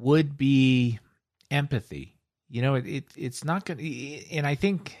 would be empathy. You know, it's not going to, and I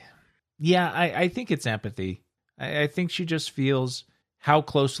think, I think it's empathy. I think she just feels how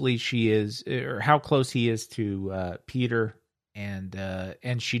closely she is, or how close he is to Peter, and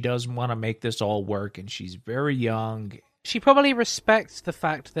she does want to make this all work, and she's very young. She probably respects the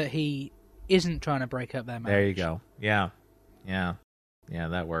fact that he isn't trying to break up their marriage. There you go. Yeah,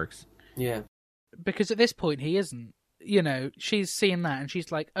 that works. Yeah. Because at this point, he isn't. You know, she's seeing that, and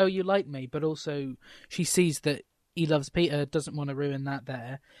she's like, oh, you like me, but also she sees that he loves Peter, doesn't want to ruin that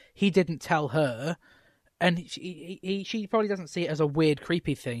there. He didn't tell her. And she probably doesn't see it as a weird,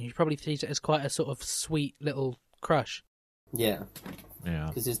 creepy thing. She probably sees it as quite a sort of sweet little crush. Yeah. Yeah.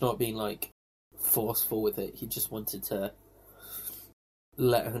 Because he's not being, like, forceful with it. He just wanted to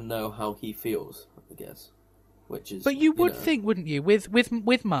let her know how he feels, I guess. Which is... But you would think, wouldn't you,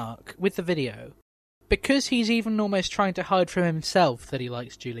 with Mark, with the video, because he's even almost trying to hide from himself that he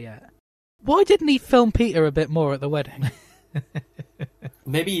likes Juliet, why didn't he film Peter a bit more at the wedding?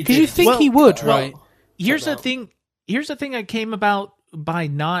 Maybe he did. Because you think he would, right? Here's the thing I came about by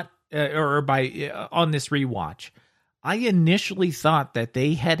not on this rewatch. I initially thought that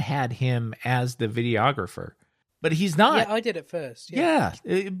they had him as the videographer, but he's not. Yeah, I did at first. Yeah,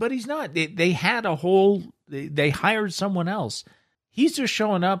 but he's not. They had they hired someone else. He's just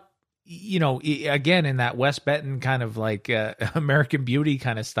showing up, you know, again in that Wes Benton kind of like American Beauty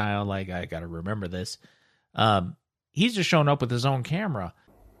kind of style. Like, I got to remember this. He's just showing up with his own camera.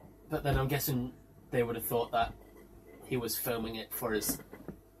 But then I'm guessing they would have thought that he was filming it for his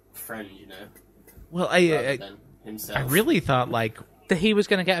friend, you know. Well, rather than himself. I really thought like that he was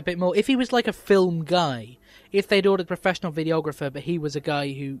going to get a bit more. If he was like a film guy, if they'd ordered a professional videographer, but he was a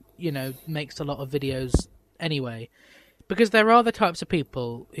guy who, you know, makes a lot of videos anyway, because there are the types of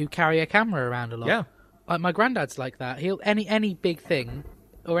people who carry a camera around a lot. Yeah, like my granddad's like that. He'll any big thing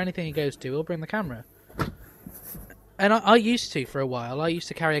or anything he goes to, he'll bring the camera. And I used to for a while. I used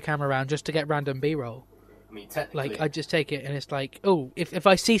to carry a camera around just to get random B-roll. I mean, technically... Like, I just take it and it's like, oh, if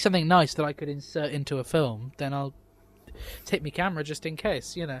I see something nice that I could insert into a film, then I'll take my camera just in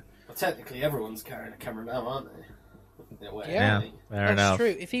case, you know. Well, technically everyone's carrying a camera now, aren't they? in a way. Yeah, fair enough. That's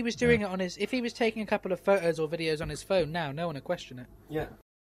true. If he was doing it on his, if he was taking a couple of photos or videos on his phone now, no one would question it. Yeah,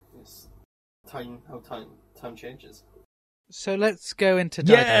 it's how time changes. So let's go into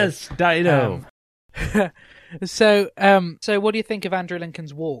Dido. Yes, Dido. So what do you think of Andrew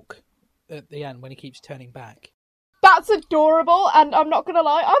Lincoln's walk at the end when he keeps turning back? That's adorable, and I'm not gonna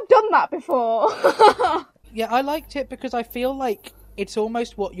lie, I've done that before. Yeah, I liked it because I feel like it's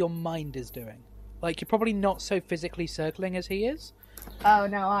almost what your mind is doing. Like, you're probably not so physically circling as he is. Oh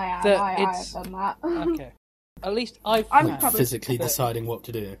no, I am. I have done that. Okay. At least I'm physically deciding what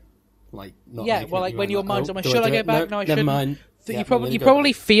to do. Like, not when your mind's on, should I go back? No, I shouldn't. Never mind. You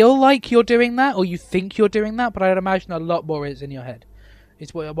probably feel like you're doing that, or you think you're doing that, but I'd imagine a lot more is in your head.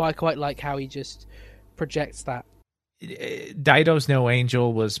 It's why I quite like how he just projects that. Dido's No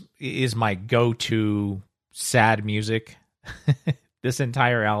Angel is my go-to sad music. This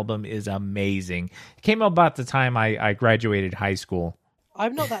entire album is amazing. It came out about the time I graduated high school.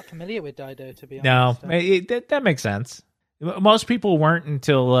 I'm not that familiar with Dido, to be honest. No, that makes sense. Most people weren't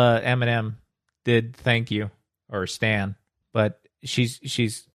until Eminem did Thank You or Stan, but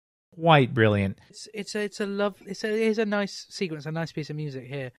she's quite brilliant. It's a nice sequence, a nice piece of music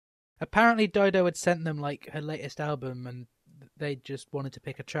here. Apparently Dido had sent them like her latest album and they just wanted to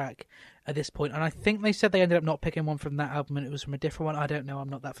pick a track at this point, and I think they said they ended up not picking one from that album and it was from a different one. I don't know, I'm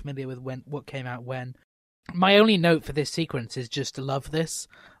not that familiar with what came out when. My only note for this sequence is just to love this.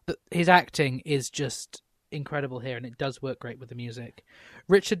 His acting is just incredible here, and it does work great with the music.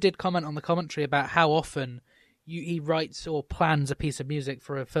 Richard did comment on the commentary about how often he writes or plans a piece of music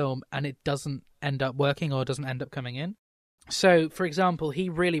for a film and it doesn't end up working or doesn't end up coming in. So, for example, he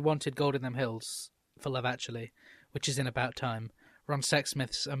really wanted Gold in Them Hills for Love Actually, which is in About Time. Ron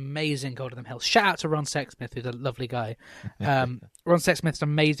Sexsmith's amazing Gold in Them Hills. Shout out to Ron Sexsmith, who's a lovely guy. Ron Sexsmith's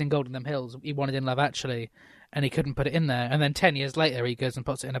amazing Gold in Them Hills he wanted in Love Actually, and he couldn't put it in there. And then 10 years later, he goes and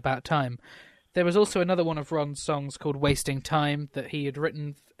puts it in About Time. There was also another one of Ron's songs called Wasting Time that he had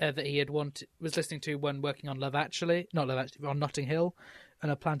written, that he was listening to when working on on Notting Hill,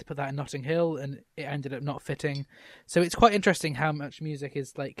 and I planned to put that in Notting Hill, and it ended up not fitting. So it's quite interesting how much music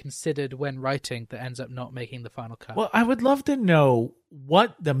is like considered when writing that ends up not making the final cut. Well, I would love to know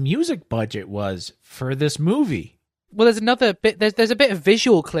what the music budget was for this movie. Well, there's another bit. There's a bit of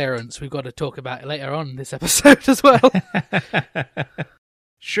visual clearance we've got to talk about later on in this episode as well.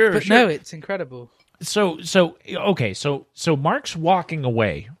 Sure, but no, it's incredible. So Mark's walking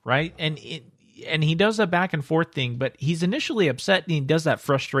away, right? And he does a back and forth thing, but he's initially upset and he does that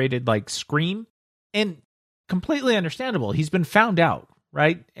frustrated like scream, and completely understandable. He's been found out,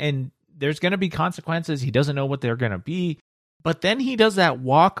 right? And there's going to be consequences. He doesn't know what they're going to be. But then he does that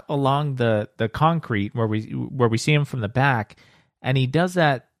walk along the concrete where we see him from the back, and he does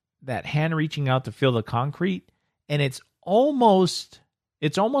that hand reaching out to feel the concrete, and it's almost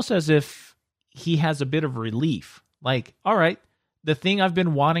as if he has a bit of relief. Like, all right, the thing I've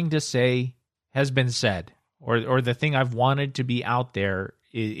been wanting to say has been said, or the thing I've wanted to be out there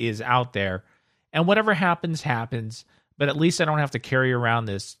is out there, and whatever happens, but at least I don't have to carry around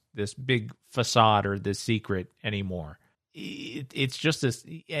this big facade or this secret anymore. It's just this,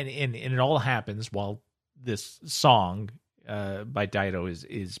 and it all happens while this song by Dido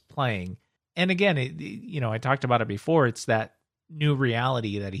is playing. And again, I talked about it before, it's that new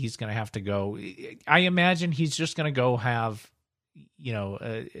reality that he's going to have to go. I imagine he's just going to go have,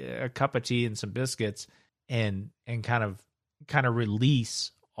 a cup of tea and some biscuits and kind of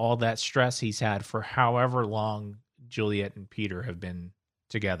release all that stress he's had for however long Juliet and Peter have been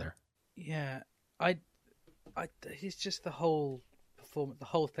together. Yeah, it's just the whole performance. The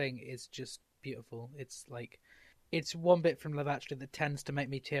whole thing is just beautiful. It's like, it's one bit from Love Actually that tends to make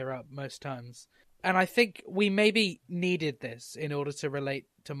me tear up most times. And I think we maybe needed this in order to relate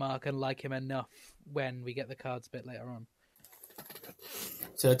to Mark and like him enough when we get the cards bit later on.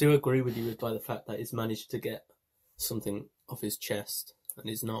 So I do agree with you by the fact that he's managed to get something off his chest and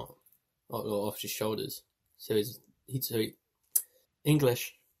he's not off his shoulders. So he's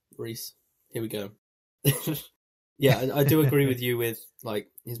English, Reese. Here we go. Yeah, I do agree with you with, like,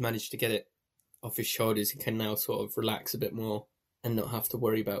 he's managed to get it off his shoulders. He can now sort of relax a bit more and not have to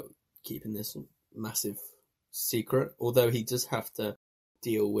worry about keeping this massive secret, although he does have to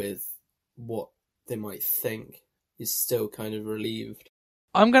deal with what they might think. He's still kind of relieved.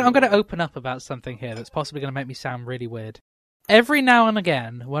 I'm going to open up about something here that's possibly going to make me sound really weird. Every now and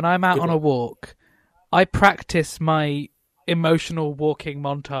again, when I'm out on a walk, I practice my emotional walking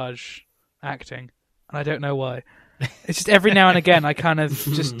montage acting, and I don't know why. It's just every now and again I kind of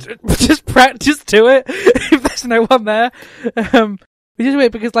just practice to it if there's no one there. Which is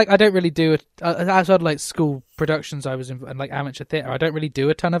weird because, like, I don't really do it outside of, like, school productions. I was in, and like amateur theatre. I don't really do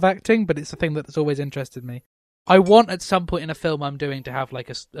a ton of acting, but it's a thing that's always interested me. I want at some point in a film I'm doing to have like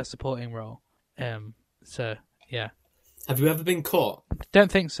a supporting role. So yeah. Have you ever been caught?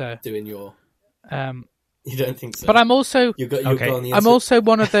 Don't think so. Doing your. You don't think so? But I'm also. I'm also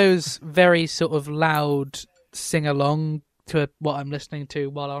one of those very sort of loud sing along to what I'm listening to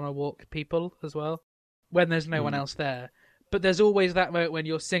while on a walk people as well, when there's no one else there. But there's always that moment when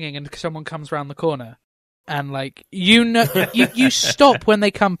you're singing and someone comes round the corner, and like you stop when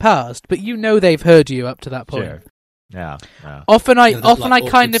they come past, but you know they've heard you up to that point. Sure. Yeah. Often I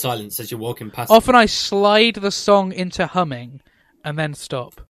kind of silence as you're walking past. Often I slide the song into humming, and then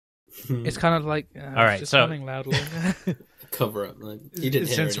stop. It's kind of like all right, just so humming loudly. Cover up, like you didn't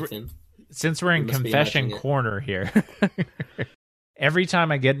hear anything. Since we're in confession corner here, every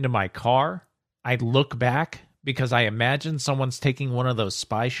time I get into my car, I look back because I imagine someone's taking one of those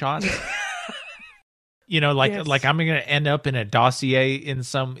spy shots. Like I'm going to end up in a dossier in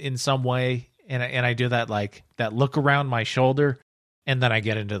some way, and I do that, like that look around my shoulder, and then I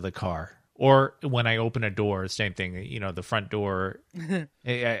get into the car. Or when I open a door, same thing. The front door.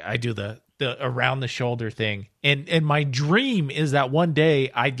 I do the around the shoulder thing, and my dream is that one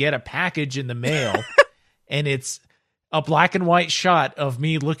day I get a package in the mail, and it's a black and white shot of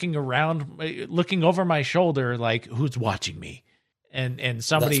me looking over my shoulder, like who's watching me, and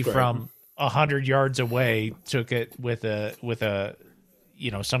somebody from 100 yards away took it with a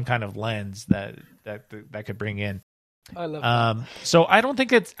some kind of lens that could bring in. I love that. So I don't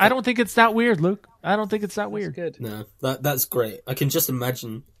think it's that weird, Luke. I don't think it's that weird. Good. No, that's great. I can just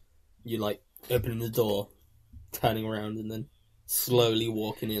imagine you like opening the door, turning around, and then slowly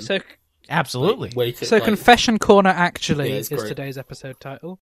walking in. So absolutely. Confession Corner actually is great. Today's episode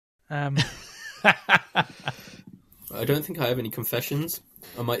title. I don't think I have any confessions.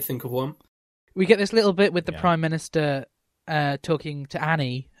 I might think of one. We get this little bit with the Prime Minister talking to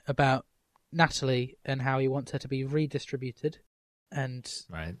Annie about Natalie and how he wants her to be redistributed, and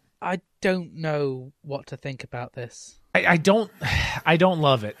I don't know what to think about this. I don't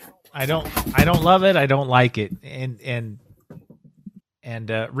love it. I don't love it. I don't like it. And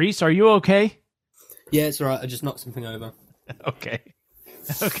Reese, are you okay? Yeah, it's alright. I just knocked something over. Okay.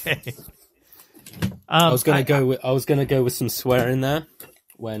 I was gonna go with some swearing there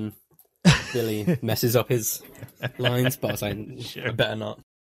when Billy messes up his lines, but I was like, Sure. I better not.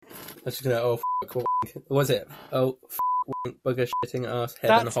 I was just gonna what was it? Bugger shitting ass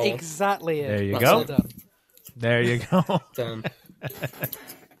head in a hole. That's exactly it. There you That's go. all done. There you go. Damn.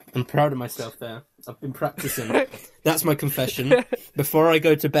 I'm proud of myself there. I've been practicing. That's my confession. Before I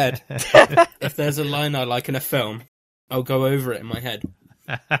go to bed, if there's a line I like in a film, I'll go over it in my head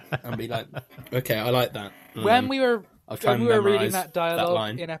and be like, okay, I like that. When we were reading that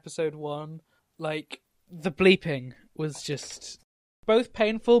dialogue that in episode 1, like the bleeping was just both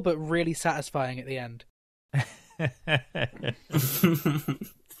painful but really satisfying at the end.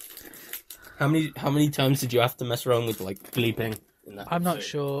 How many times did you have to mess around with like bleeping in that I'm episode? not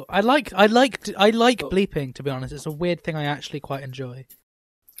sure. I like bleeping, to be honest. It's a weird thing I actually quite enjoy.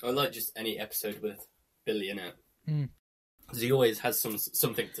 I like just any episode with Billy in it. Mm. Because he always has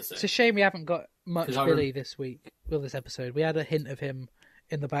something to say. It's a shame we haven't got much Billy this week. Well, this episode. We had a hint of him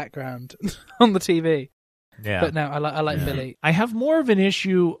in the background on the TV. Yeah. But no, I like Billy. I have more of an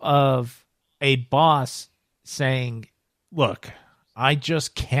issue of a boss saying, look, I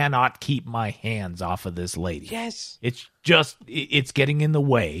just cannot keep my hands off of this lady. Yes. It's getting in the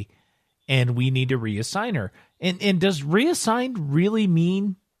way, and we need to reassign her. And does reassign really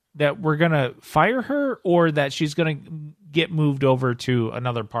mean that we're going to fire her, or that she's going to get moved over to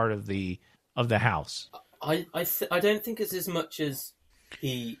another part of the house? I don't think it's as much as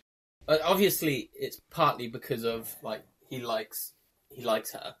he... obviously, it's partly because of, like, he likes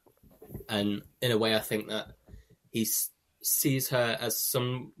her. And in a way, I think that he sees her as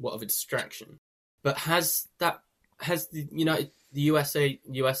somewhat of a distraction. But has the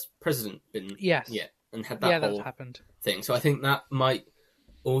US president been... Yes. Yeah, and had that whole that's happened. thing. So I think that might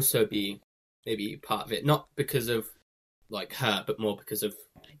also be maybe part of it. Not because of, like, her, but more because of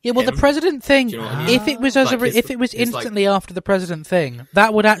Yeah, well, him. the president thing, Do you know what I mean? if it was Like if it was instantly after the president thing,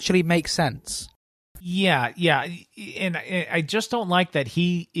 that would actually make sense. Yeah, and I just don't like that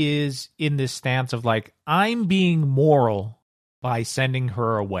he is in this stance of like, I'm being moral by sending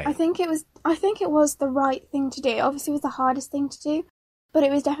her away. I think it was the right thing to do. Obviously, it was the hardest thing to do, but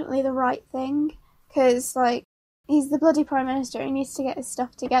it was definitely the right thing because, like, he's the bloody prime minister. He needs to get his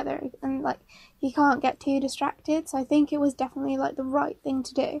stuff together, and like, he can't get too distracted. So I think it was definitely like the right thing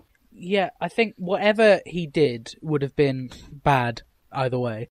to do. Yeah, I think whatever he did would have been bad either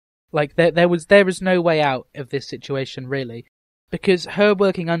way. Like there was no way out of this situation really, because her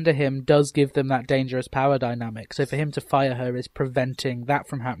working under him does give them that dangerous power dynamic. So for him to fire her is preventing that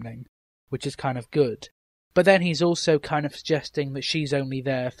from happening, which is kind of good. But then he's also kind of suggesting that she's only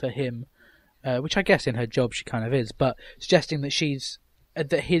there for him, which I guess in her job she kind of is, but suggesting that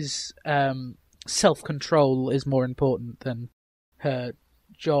that his self-control is more important than her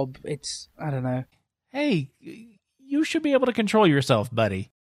job. I don't know. Hey, you should be able to control yourself,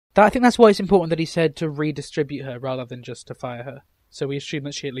 buddy. I think that's why it's important that he said to redistribute her rather than just to fire her. So we assume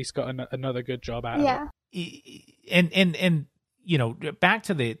that she at least got another good job out of it. And you know, back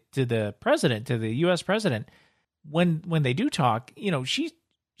to the president, to the U.S. president, when they do talk, you know,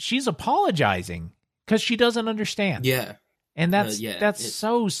 she's apologizing because she doesn't understand. Yeah, and that's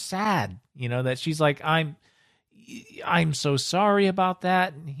so sad. You know, that she's like, I'm so sorry about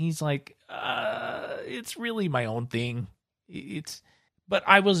that, and he's like, it's really my own thing. But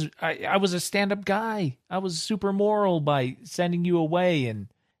I was a stand-up guy. I was super moral by sending you away,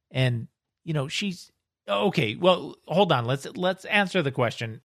 and you know, she's okay. Well, hold on. Let's answer the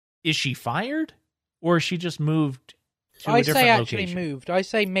question. Is she fired, or is she just moved to a different location? I say actually moved. I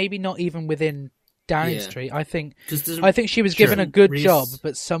say maybe not even within Downing Street. I think she was sure, given a good job,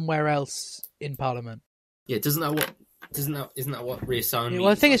 but somewhere else in Parliament. Yeah, isn't that what reassign means? Well,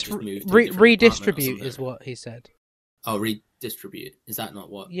 I think like, it's redistribute is what he said. Oh, redistribute. Is that not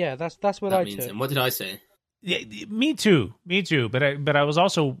what? Yeah, that's what that I means. took. And what did I say? Yeah, me too. But I was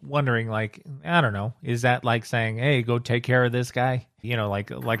also wondering, like, I don't know, is that like saying, "Hey, go take care of this guy"? You know, like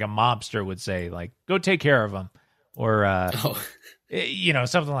a mobster would say, like, "Go take care of him," or you know,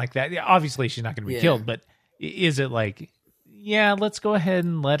 something like that. Obviously, she's not going to be killed, but is it like, yeah, let's go ahead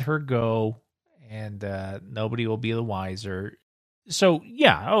and let her go, and nobody will be the wiser. So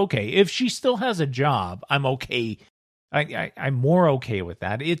yeah, okay. If she still has a job, I'm okay. I'm more okay with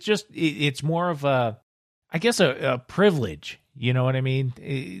that. It's more of I guess a privilege. You know what I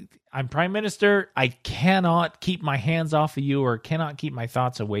mean? I'm prime minister. I cannot keep my hands off of you or cannot keep my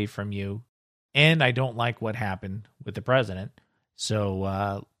thoughts away from you. And I don't like what happened with the president.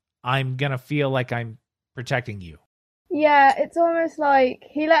 So I'm going to feel like I'm protecting you. Yeah, it's almost like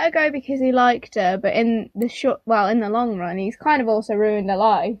he let her go because he liked her, but in the long run, he's kind of also ruined her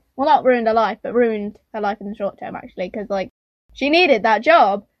life. Well, not ruined her life, but ruined her life in the short term, actually, because, like, she needed that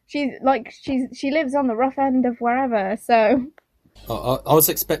job. She lives on the rough end of wherever, so... I was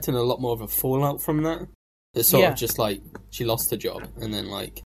expecting a lot more of a fallout from that. It's sort of just like, she lost her job, and then,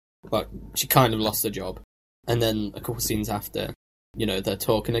 like, but she kind of lost her job. And then a couple scenes after, you know, they're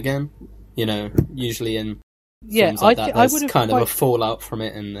talking again. You know, usually in... things like that, there's kind of a fallout from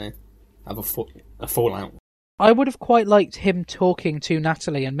it, and they have a fallout. I would have quite liked him talking to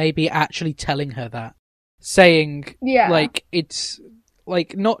Natalie and maybe actually telling her that, saying like it's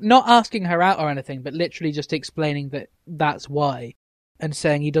like not asking her out or anything, but literally just explaining that's why, and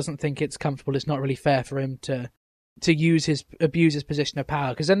saying he doesn't think it's comfortable. It's not really fair for him to abuse his position of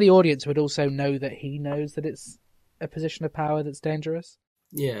power, because then the audience would also know that he knows that it's a position of power that's dangerous.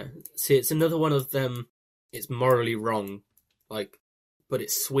 Yeah, see, it's another one of them. It's morally wrong, like, but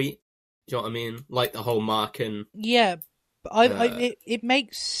it's sweet. Do you know what I mean? Like the whole Mark and it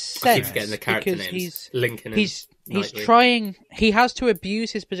makes sense. I keep forgetting the character names. He's Lincoln. He's trying. He has to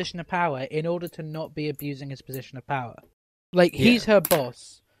abuse his position of power in order to not be abusing his position of power. Like he's her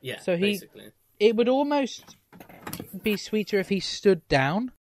boss. Yeah. So basically, it would almost be sweeter if he stood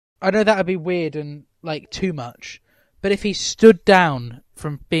down. I know that would be weird and like too much, but if he stood down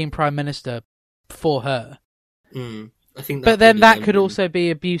from being prime minister for her. I think but then that could also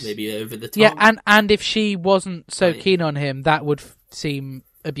be abuse. Maybe over the top. Yeah, and if she wasn't so keen on him, that would seem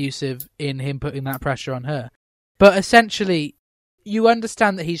abusive in him putting that pressure on her. But essentially, you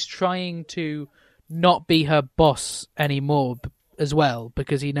understand that he's trying to not be her boss anymore as well,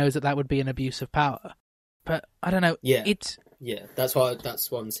 because he knows that would be an abuse of power. But I don't know. Yeah, that's what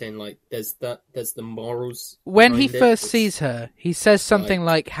I'm saying. Like, there's the morals. When he first sees her, he says something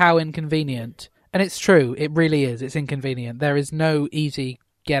like "How inconvenient." And it's true, it really is. It's inconvenient. There is no easy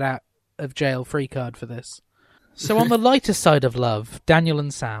get out of jail free card for this. So on the lighter side of love, Daniel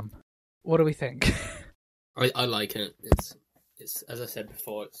and Sam, what do we think? I like it. It's as I said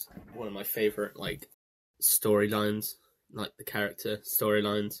before, it's one of my favourite like storylines, like the character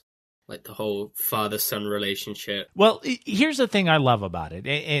storylines, like the whole father-son relationship. Well, here's the thing I love about it,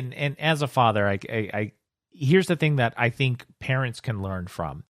 and as a father, I here's the thing that I think parents can learn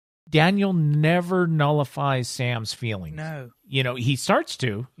from. Daniel never nullifies Sam's feelings. No. You know, he starts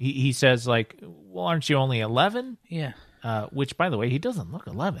to. He says, like, well, aren't you only 11? Yeah. Which, by the way, he doesn't look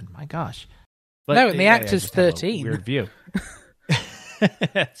 11. My gosh. But no, and the actor's 13. Weird view.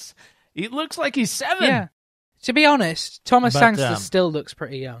 He looks like he's 7. Yeah. To be honest, Thomas But, Sangster still looks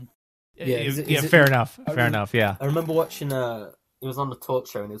pretty young. Fair enough. Fair enough. Yeah. I remember watching. He was on the talk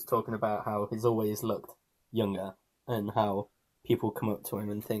show and he was talking about how he's always looked younger and how people come up to him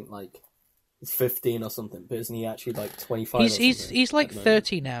and think like he's 15 or something, but isn't he actually like 25? He's like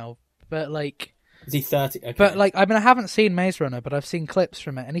 30 now, but like. Is he 30? Okay. But like, I mean, I haven't seen Maze Runner, but I've seen clips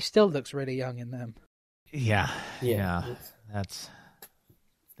from it, and he still looks really young in them. Yeah. That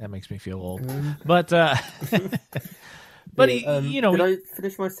makes me feel old. But but you know, did I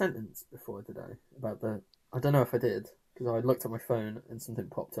finish my sentence before today about the? I don't know if I did because I looked at my phone and something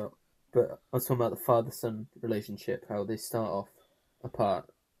popped up. But I was talking about the father-son relationship, how they start off apart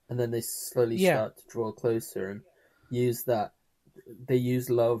and then they slowly start to draw closer and use that. They use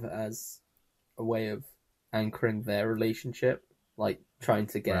love as a way of anchoring their relationship, like trying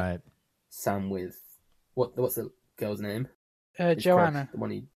to get Sam with what's the girl's name? Joanna.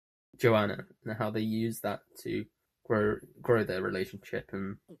 Joanna, and how they use that to grow their relationship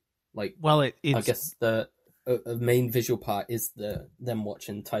and like. Well, it's... I guess the main visual part is them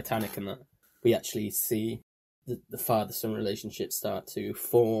watching Titanic, and that we actually see the father-son relationship start to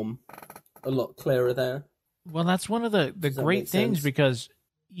form a lot clearer there. Well, that's one of the great things because,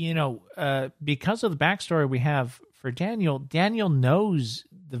 you know, because of the backstory we have for Daniel knows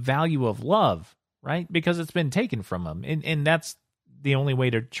the value of love, right? Because it's been taken from him. And that's the only way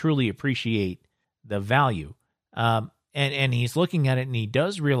to truly appreciate the value. And he's looking at it and he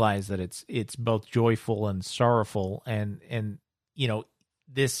does realize that it's both joyful and sorrowful. And you know,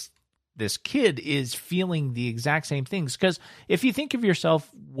 this kid is feeling the exact same things. Because if you think of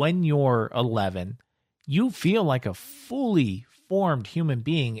yourself when you're 11, you feel like a fully formed human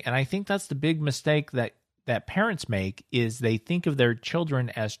being. And I think that's the big mistake that parents make is they think of their children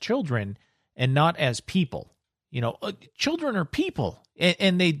as children and not as people. You know, children are people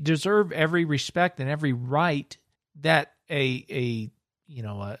and they deserve every respect and every right that a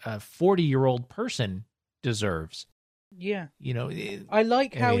 40-year-old person deserves. Yeah. You know, I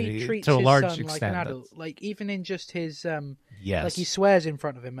like how he treats his son like an adult. Like even in just his like he swears in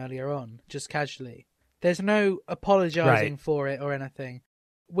front of him earlier on, just casually. There's no apologizing for it or anything,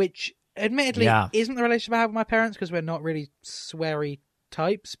 which admittedly isn't the relationship I have with my parents because we're not really sweary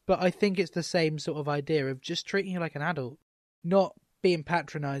types, but I think it's the same sort of idea of just treating you like an adult, not being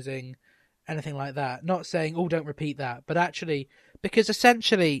patronizing, anything like that, not saying, oh, don't repeat that, but actually, because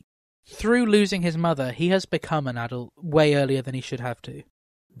essentially, through losing his mother, he has become an adult way earlier than he should have to.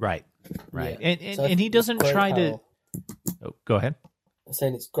 Right. Yeah. And he doesn't try to... Oh, go ahead. I'm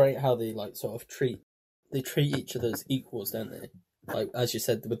saying it's great how they like sort of treat each other as equals, don't they? Like, as you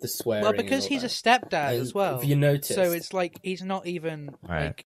said, with the swearing. Well, because he's a stepdad as well. If you notice. So it's like he's not even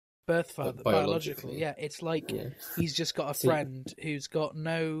like birth father biologically. Yeah, it's like he's just got a friend who's got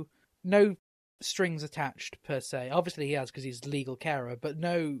no strings attached per se. Obviously he has because he's legal carer, but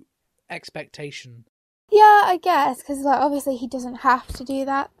no expectation. Yeah, I guess, because like, obviously he doesn't have to do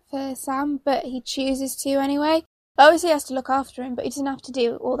that for Sam, but he chooses to anyway. Obviously he has to look after him, but he doesn't have to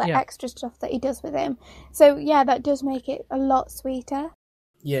do all that extra stuff that he does with him. So yeah, that does make it a lot sweeter.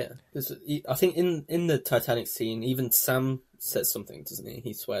 Yeah, I think in the Titanic scene, even Sam says something, doesn't he?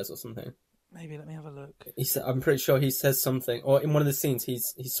 He swears or something. Maybe, let me have a look. I'm pretty sure he says something, or in one of the scenes he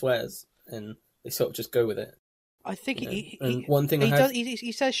swears, and they sort of just go with it. I think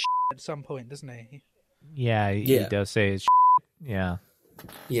he says at some point, doesn't he? Yeah, he does say his Yeah.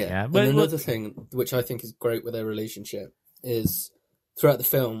 Yeah, but another thing which I think is great with their relationship is throughout the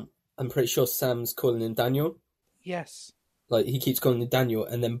film, I'm pretty sure Sam's calling him Daniel. Yes. Like, he keeps calling him Daniel,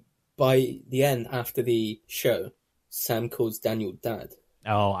 and then by the end, after the show, Sam calls Daniel Dad.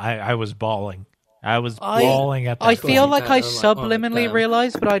 Oh, I was bawling. I was bawling at that. I feel like I subliminally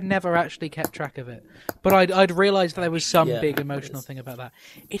realised, but I'd never actually kept track of it. But I'd realised that there was some big emotional thing about that.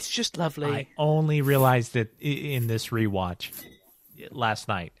 It's just lovely. I only realised it in this rewatch last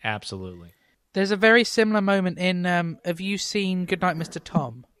night. Absolutely. There's a very similar moment in. Have you seen Goodnight, Mr.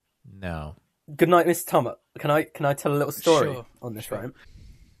 Tom? No. Goodnight, Mr. Tom. Can I tell a little story on this, right?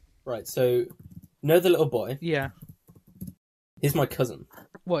 Right. So, you know the little boy? Yeah. He's my cousin.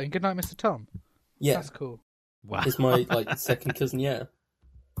 What, in Goodnight, Mr. Tom? Yeah. That's cool. Wow. He's my second cousin. Yeah.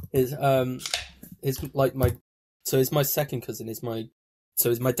 He's my second cousin. He's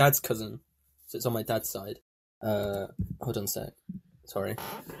my dad's cousin. So it's on my dad's side. Hold on a sec. Sorry.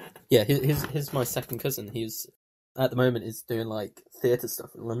 Yeah, he's my second cousin. He's at the moment is doing like theatre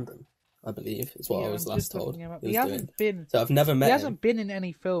stuff in London, I believe, is what I was last told. He hasn't been. So I've never met him. He hasn't been in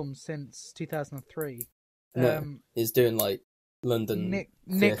any films since 2003. No, he's doing like London.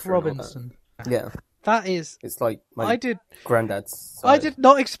 Nick Robinson. Yeah, That is... It's like my granddad's side. I did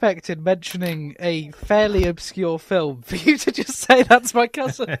not expect in mentioning a fairly obscure film for you to just say that's my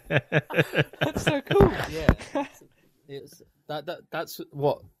cousin. That's so cool. Yeah. That's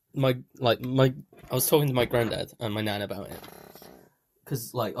what I was talking to my granddad and my nan about it.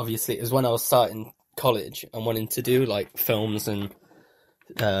 Because, like, obviously it was when I was starting college and wanting to do, like, films and,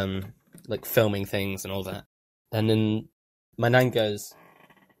 like, filming things and all that. And then my nan goes...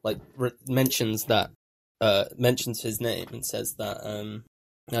 like mentions his name and says that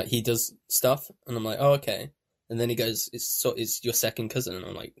he does stuff, and I'm like, oh, okay. And then he goes, it's your second cousin, and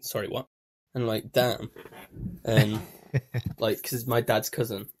I'm like, sorry, what? And I'm like, damn. And like, because my dad's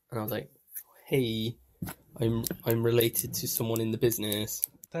cousin, and I was like, hey, I'm related to someone in the business.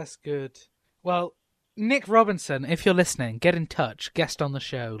 That's good. Well, Nick Robinson, if you're listening, get in touch. Guest on the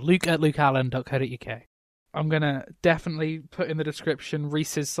show. luke@lukeallen.co.uk. I'm going to definitely put in the description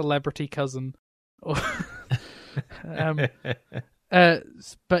Reese's celebrity cousin. But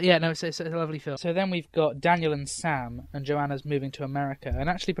yeah, no, it's a lovely film. So then we've got Daniel and Sam, and Joanna's moving to America. And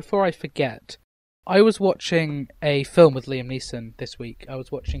actually, before I forget, I was watching a film with Liam Neeson this week. I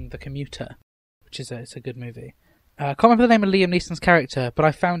was watching The Commuter, which is it's a good movie. I can't remember the name of Liam Neeson's character, but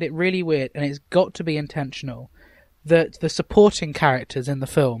I found it really weird, and it's got to be intentional, that the supporting characters in the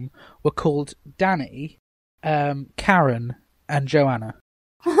film were called Danny, Karen, and Joanna.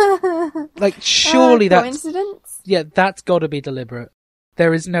 Like, surely that's... coincidence? Yeah, that's got to be deliberate.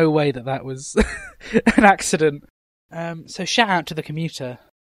 There is no way that was an accident. So shout out to The Commuter.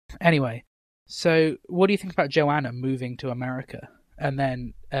 Anyway, so what do you think about Joanna moving to America? And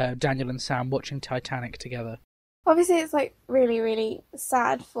then Daniel and Sam watching Titanic together? Obviously, it's like really, really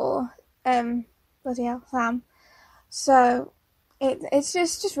sad for bloody hell, Sam. So it's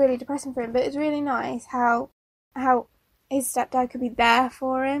just really depressing for him. But it's really nice how his stepdad could be there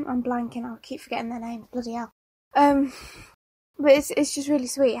for him. I'm blanking. I'll keep forgetting their names. Bloody hell. But it's just really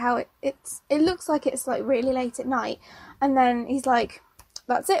sweet how it looks like it's like really late at night, and then he's like,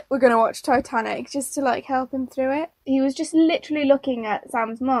 that's it, we're gonna watch Titanic, just to like help him through it. He was just literally looking at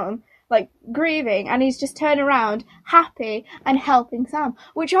Sam's mum, like grieving, and he's just turned around happy and helping Sam,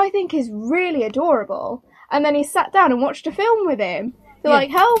 which I think is really adorable. And then he sat down and watched a film with him to like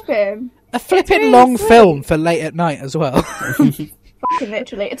help him. A flipping really long sweet film for late at night as well. Fucking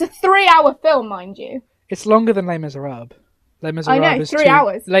literally. It's a 3-hour film, mind you. It's longer than Les Miserables. Les Miserables I know, 3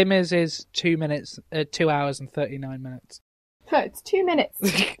 hours. Les Mis is 2 hours and 39 minutes. No, it's 2 minutes,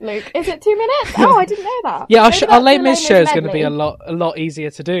 Luke. Is it 2 minutes? Oh, I didn't know that. Yeah, our Les Mis show is going to be a lot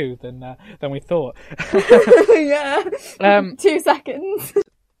easier to do than we thought. Yeah. 2 seconds.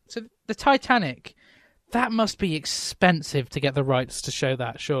 So the Titanic, that must be expensive to get the rights to show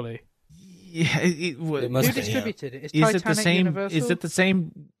that, surely. Yeah, it must. Who distributed it? Is Titanic it the same? Universal? Is it the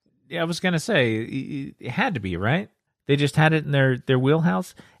same? Yeah, I was gonna say it had to be, right? They just had it in their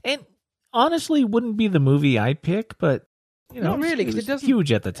wheelhouse, and honestly, wouldn't be the movie I'd pick, but you know, not really, because it doesn't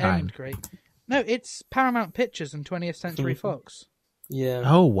huge at the time. End great. No, it's Paramount Pictures and 20th Century Fox. Yeah.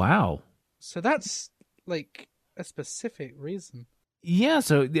 Oh wow. So that's like a specific reason. Yeah.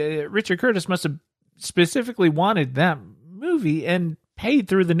 So Richard Curtis must have specifically wanted that movie and paid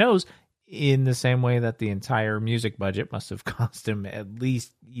through the nose. In the same way that the entire music budget must have cost him at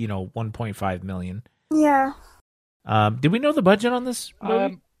least, $1.5 million. Yeah. Did we know the budget on this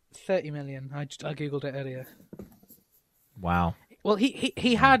movie? 30 million. I googled it earlier. Wow. Well,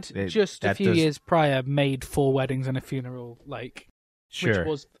 he had just a few years prior made 4 Weddings and a Funeral, which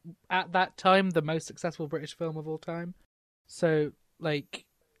was at that time the most successful British film of all time. So, I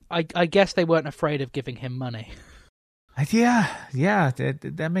guess they weren't afraid of giving him money. Yeah,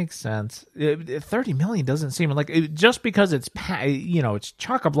 that makes sense. 30 million doesn't seem like just because it's it's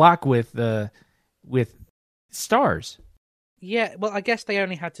chock-a-block with stars. Yeah, well, I guess they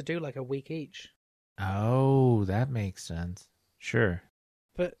only had to do like a week each. Oh, that makes sense. Sure,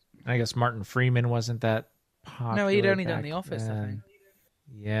 but I guess Martin Freeman wasn't that popular. No, he'd only done The Office, then. I think.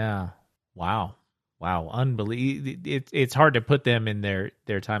 Yeah. Wow, unbelievable. It's hard to put them in their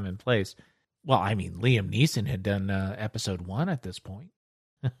time and place. Well, I mean, Liam Neeson had done episode 1 at this point.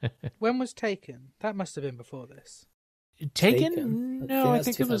 When was Taken? That must have been before this. Taken? No, I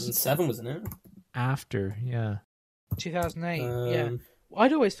think it was 2007, wasn't it? After, yeah. 2008, yeah.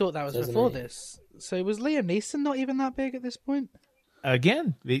 I'd always thought that was before this. So was Liam Neeson not even that big at this point?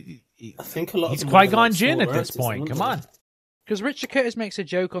 Again, I think a lot. He's Qui-Gon Jinn at this point. Come on. Because Richard Curtis makes a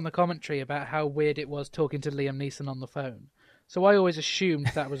joke on the commentary about how weird it was talking to Liam Neeson on the phone. So I always assumed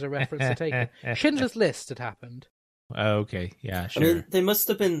that was a reference to Taken. Schindler's List had happened. Okay, yeah, sure. I mean, they must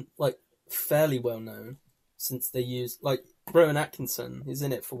have been fairly well known since they used Rowan Atkinson is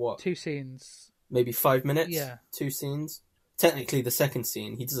in it for what? 2 scenes. maybe 5 minutes. Yeah. 2 scenes. Technically, the second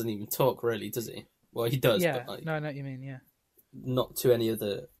scene, he doesn't even talk, really, does he? Well, he does, Yeah, but like, no, I know what you mean, yeah. not to any of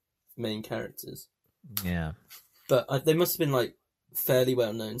the main characters. Yeah. But they must have been, like, fairly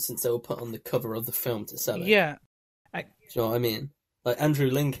well known since they were put on the cover of the film to sell it. Yeah. Do you know what I mean? Like, Andrew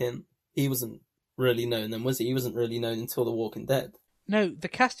Lincoln, he wasn't really known then, was he? He wasn't really known until The Walking Dead. No, the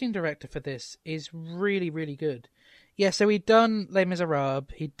casting director for this is really, really good. Yeah, so he'd done Les Miserables,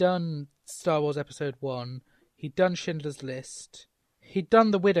 he'd done Star Wars Episode 1, he'd done Schindler's List, he'd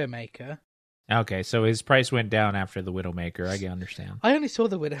done The Widowmaker. Okay, so his price went down after The Widowmaker. I can understand. I only saw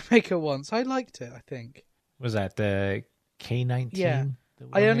The Widowmaker once. I liked it, I think. Was that the K-19? Yeah. The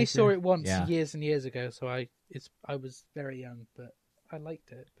I only Widowmaker? saw it once Yeah. years and years ago, so I was very young, but I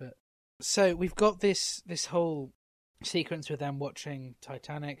liked it. But so we've got this whole sequence with them watching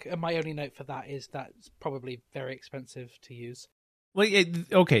Titanic, and my only note for that is that's probably very expensive to use. Well,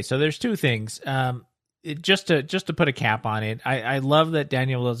 okay, so there's two things. Just to put a cap on it, I love that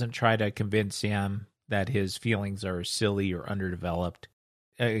Daniel doesn't try to convince Sam that his feelings are silly or underdeveloped.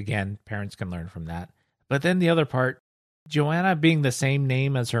 Again, parents can learn from that. But then the other part, Joanna being the same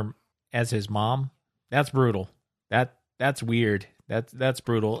name as his mom, that's brutal. That's weird. That's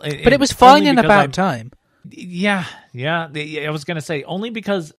brutal. But it was fine in about time. Yeah. I was gonna say only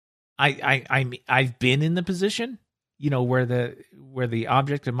because I've been in the position, where the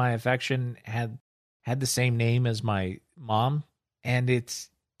object of my affection had the same name as my mom, and it's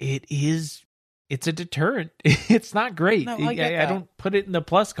a deterrent. It's not great. No, I get that. I don't put it in the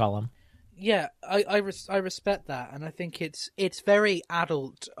plus column. Yeah, I respect that, and I think it's very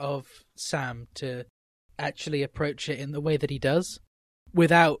adult of Sam to actually approach it in the way that he does,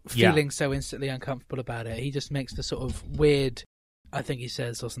 without feeling so instantly uncomfortable about it. He just makes the sort of weird, I think he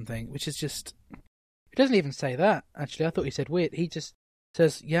says or something, which is just, he doesn't even say that. Actually, I thought he said weird. He just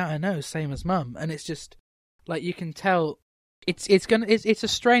says, "Yeah, I know, same as Mum," and it's just like you can tell it's a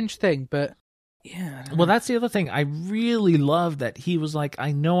strange thing, but. Yeah. Well, that's the other thing. I really love that he was like,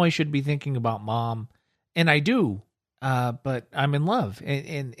 I know I should be thinking about Mom, and I do, but I'm in love.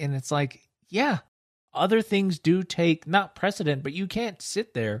 And it's like, yeah, other things do take, not precedent, but you can't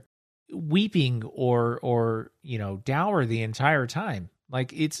sit there weeping or dour the entire time.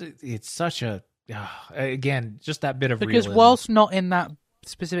 Like, it's such a, again, just that bit of because realism. Whilst not in that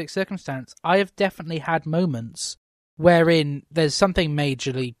specific circumstance, I have definitely had moments wherein there's something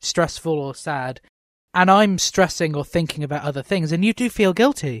majorly stressful or sad, and I'm stressing or thinking about other things, and you do feel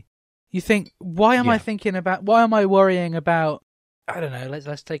guilty. You think, why am I worrying about, I don't know,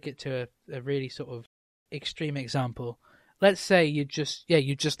 let's take it to a really sort of extreme example. Let's say you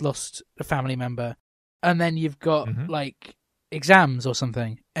just lost a family member, and then you've got like exams or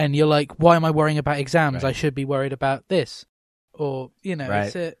something, and you're like, why am I worrying about exams? Right. I should be worried about this. Or,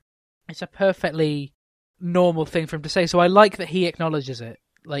 right. It's a perfectly normal thing for him to say. So I like that he acknowledges it.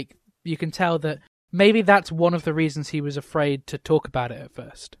 Like, you can tell that maybe that's one of the reasons he was afraid to talk about it at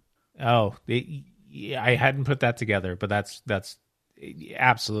first. Oh, I hadn't put that together, but that's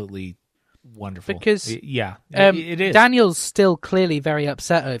absolutely wonderful. Because it is. Daniel's still clearly very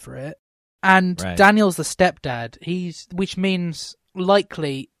upset over it, and Daniel's the stepdad. Which means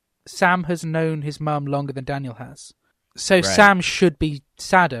likely Sam has known his mum longer than Daniel has. So Sam should be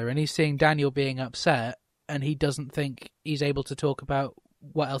sadder, and he's seeing Daniel being upset, and he doesn't think he's able to talk about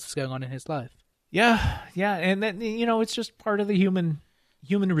what else is going on in his life. Yeah, and then it's just part of the human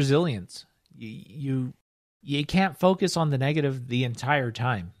resilience. You can't focus on the negative the entire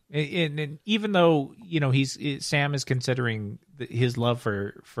time, and even though Sam is considering his love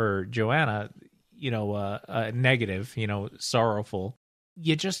for Joanna, negative, sorrowful.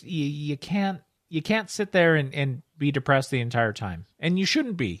 You can't sit there and be depressed the entire time, and you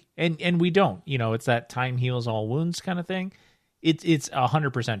shouldn't be, and we don't. It's that time heals all wounds kind of thing. It's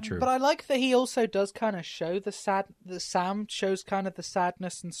 100% true. But I like that he also does kind of show Sam shows kind of the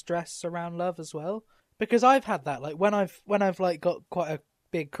sadness and stress around love as well. Because I've had that, like when I've like got quite a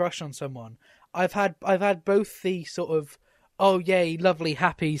big crush on someone, I've had both the sort of, oh yay, lovely,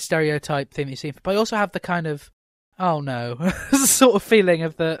 happy stereotype thing that you see, but I also have the kind of, oh no, sort of feeling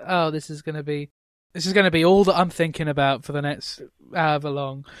of this is going to be all that I'm thinking about for the next however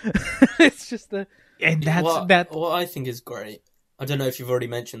long. It's just what I think is great. I don't know if you've already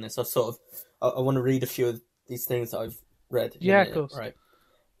mentioned this. I want to read a few of these things that I've read. Yeah, of course. Right.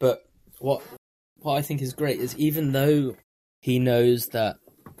 But what I think is great is even though he knows that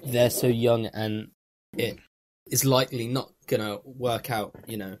they're so young and it is likely not going to work out,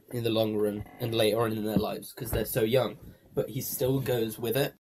 in the long run and later on in their lives because they're so young, but he still goes with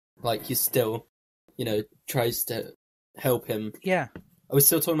it. Like, he still, tries to help him. Yeah. Are we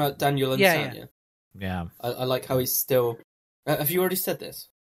still talking about Daniel and Sanya? Yeah. I like how he's still. Have you already said this?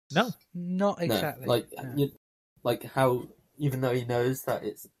 No. Not exactly. No. Like how even though he knows that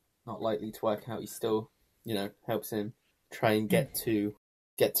it's not likely to work out, he still helps him try and get to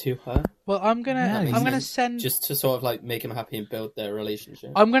her. Well, I'm gonna send just to sort of like make him happy and build their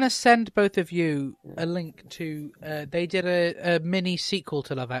relationship. I'm gonna send both of you a link to. They did a mini sequel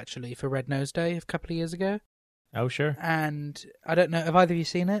to Love Actually for Red Nose Day a couple of years ago. Oh sure. And I don't know. Have either of you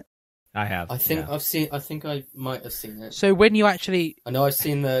seen it? I have. I think I've seen. I think I might have seen it. So when you actually, I know I've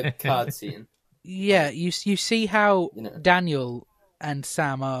seen the card scene. Yeah, you see how Daniel and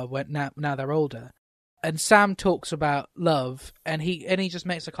Sam are now they're older, and Sam talks about love, and he just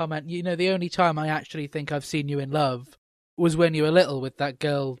makes a comment. The only time I actually think I've seen you in love was when you were little with that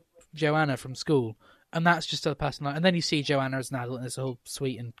girl Joanna from school, and that's just a passing line. And then you see Joanna as an adult, and it's all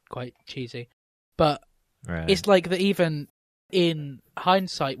sweet and quite cheesy, but it's like that. Even in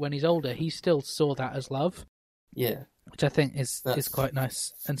hindsight, when he's older, he still saw that as love. Yeah. Which I think is quite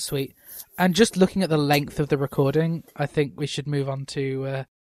nice and sweet. And just looking at the length of the recording, I think we should move on to...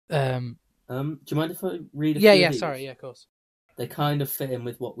 do you mind if I read a few Yeah, of these? sorry, yeah, of course. They kind of fit in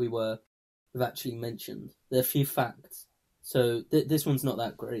with what we've actually mentioned. There are a few facts. So this one's not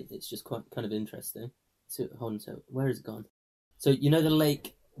that great. It's just quite kind of interesting. So hold on, where has it gone? So the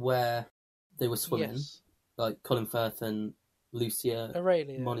lake where they were swimming, like Colin Firth and Lucia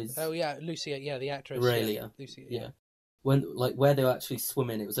Aurelia. Moniz. Oh yeah, Lucia. Yeah, the actress. Aurelia. Lucia. Yeah. When where they were actually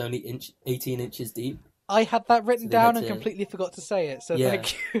swimming, it was only 18 inches deep. I had that written down and completely forgot to say it. So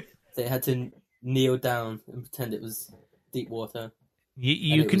thank you. They had to kneel down and pretend it was deep water.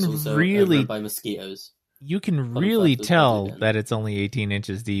 You can really by mosquitoes. You can really tell that it's only 18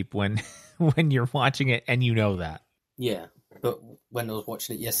 inches deep when you're watching it, and you know that. Yeah, but when I was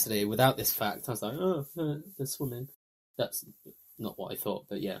watching it yesterday without this fact, I was like, oh, they're swimming. That's not what I thought,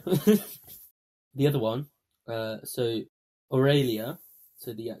 but yeah. The other one, so Aurelia,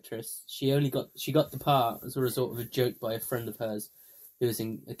 so the actress, she got the part as a result of a joke by a friend of hers who was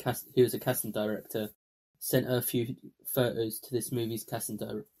a casting director. Sent her a few photos to this movie's casting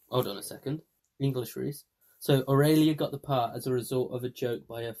director. Hold on a second, English Reese. So Aurelia got the part as a result of a joke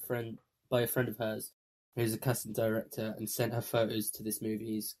by a friend of hers who's a casting director, and sent her photos to this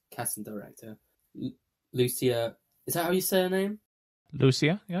movie's casting director. Lucia, is that how you say her name?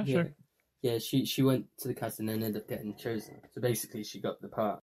 Lucia, yeah, sure. Yeah, she went to the casting and ended up getting chosen. So basically, she got the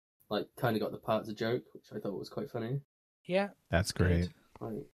part, kind of got the part as a joke, which I thought was quite funny. Yeah, that's great.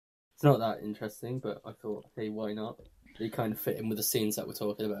 It's not that interesting, but I thought, hey, why not? They kind of fit in with the scenes that we're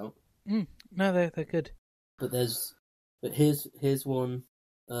talking about. No, they're good. But here's one.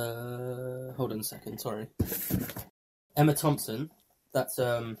 Hold on a second. Sorry, Emma Thompson. That's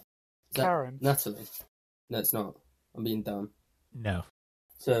Karen. Natalie. No, it's not. I'm being dumb. No.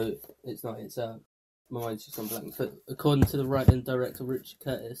 So it's not. It's my mind's just on blank. But according to the writer and director Richard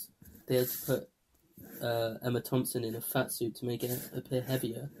Curtis, they had to put Emma Thompson in a fat suit to make it appear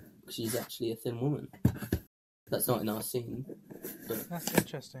heavier, because she's actually a thin woman. That's not in our scene. But that's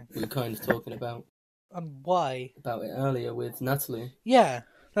interesting. We were kind of talking about. And why? About it earlier with Natalie. Yeah,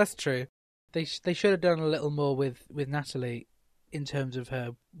 that's true. They should have done a little more with Natalie in terms of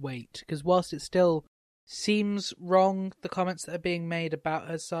her weight, because whilst it still seems wrong, the comments that are being made about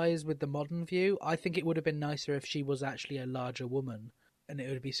her size with the modern view, I think it would have been nicer if she was actually a larger woman, and it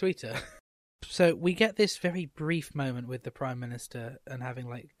would be sweeter. So we get this very brief moment with the Prime Minister and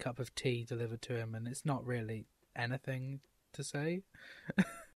having a cup of tea delivered to him, and it's not really anything to say.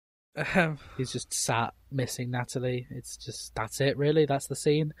 He's just sat missing Natalie. It's just, that's it really, that's the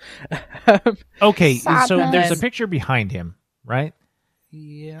scene. Okay, so there's a picture behind him, right?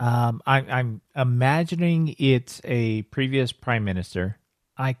 Yeah. I'm imagining it's a previous prime minister.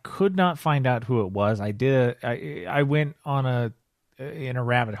 I could not find out who it was. I went on in a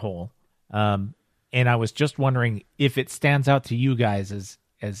rabbit hole, and I was just wondering if it stands out to you guys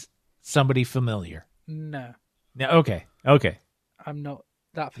as somebody familiar. No. Okay. I'm not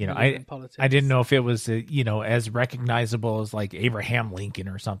that familiar in politics. I didn't know if it was as recognizable as Abraham Lincoln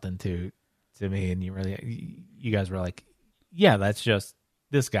or something to me, and you guys were like, yeah, that's just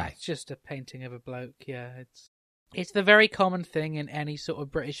this guy. It's just a painting of a bloke. Yeah, it's the very common thing in any sort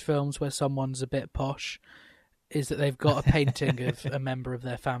of British films where someone's a bit posh, is that they've got a painting of a member of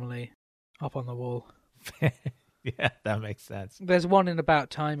their family up on the wall. Yeah, that makes sense. There's one in About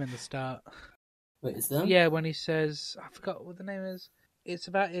Time in the start. Wait, is there? Yeah, when he says, I forgot what the name is. It's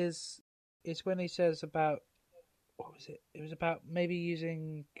when he says about, what was it? It was about maybe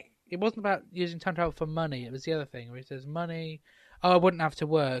using, it wasn't about using time travel for money. It was the other thing where he says money. Oh, I wouldn't have to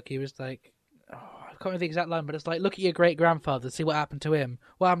work. He was like, I can't remember the exact line, but it's like, look at your great grandfather, see what happened to him.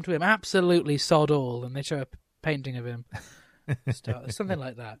 What happened to him? Absolutely sod all, and they show a painting of him. Something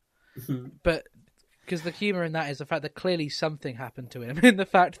like that. But because the humour in that is the fact that clearly something happened to him, in the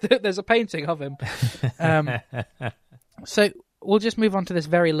fact that there's a painting of him. So we'll just move on to this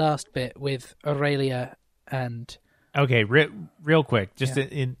very last bit with Aurelia and... Okay, real quick, just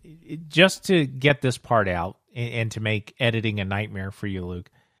just to get this part out and to make editing a nightmare for you, Luke.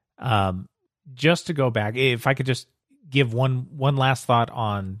 Just to go back, if I could just give one last thought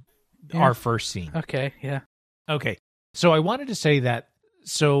on our first scene. Okay, yeah. Okay, so I wanted to say that.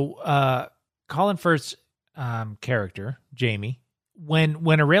 So Colin Firth's character, Jamie, when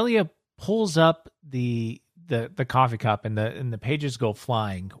Aurelia pulls up the coffee cup and the pages go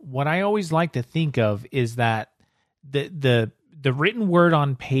flying, what I always like to think of is that the written word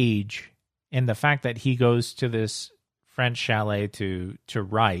on page and the fact that he goes to this French chalet to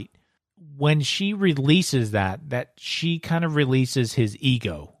write, when she releases that she kind of releases his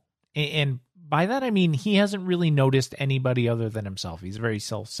ego. And by that I mean he hasn't really noticed anybody other than himself. He's very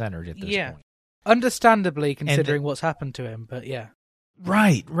self-centered at this point. Understandably, considering what's happened to him, but yeah.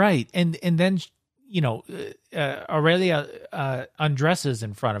 Right. And then, Aurelia undresses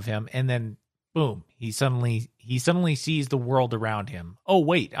in front of him, and then boom, he suddenly sees the world around him. Oh,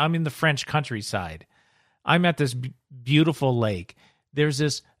 wait, I'm in the French countryside. I'm at this beautiful lake. There's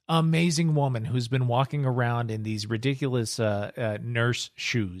this amazing woman who's been walking around in these ridiculous nurse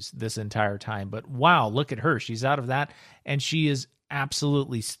shoes this entire time. But wow, look at her. She's out of that, and she is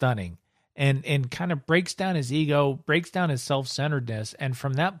absolutely stunning. And kind of breaks down his ego, breaks down his self-centeredness. And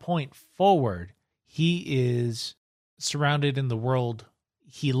from that point forward, he is surrounded in the world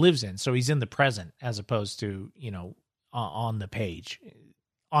he lives in. So he's in the present as opposed to, on the page,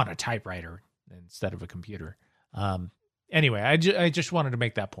 on a typewriter instead of a computer. Anyway, I just wanted to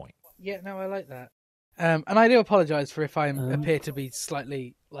make that point. Yeah, no, I like that. And I do apologize for if I appear to be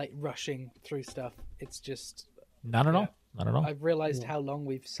slightly rushing through stuff. It's just... Not at all. Not at all. I've realised how long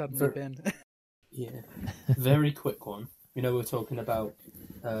we've suddenly been. Yeah. Very quick one. We're talking about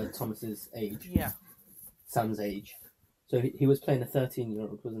Thomas's age. Yeah. Sam's age. So he was playing a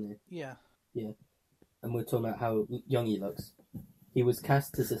 13-year-old, wasn't he? Yeah. Yeah. And we're talking about how young he looks. He was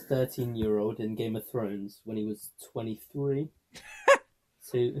cast as a 13-year-old in Game of Thrones when he was 23.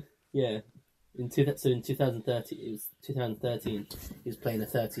 So, yeah. In 2013, he was playing a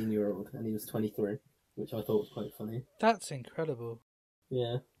 13-year-old and he was 23, which I thought was quite funny. That's incredible.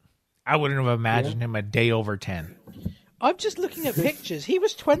 Yeah. I wouldn't have imagined him a day over 10. I'm just looking at pictures. He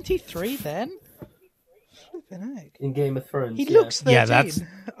was 23 then? Flipping heck. In Game of Thrones, he looks 13. Yeah,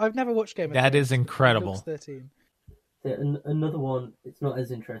 I've never watched Game of Thrones. That is incredible. He looks 13. Yeah, another one, it's not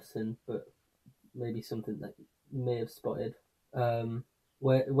as interesting, but maybe something that you may have spotted.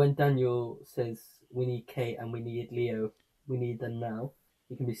 When Daniel says, we need Kate and we need Leo, we need them now,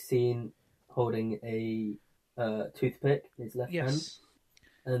 you can be seen holding a toothpick in his left hand.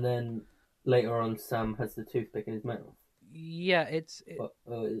 And then later on, Sam has the toothpick in his mouth. Yeah, it's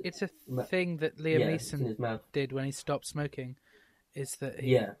a thing that Liam Neeson did when he stopped smoking. Is that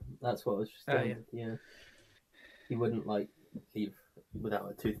that's what I was just saying. Yeah, he wouldn't leave without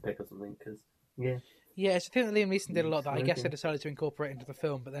a toothpick or something because it's a thing that Liam Neeson did a lot. That I guess they decided to incorporate into the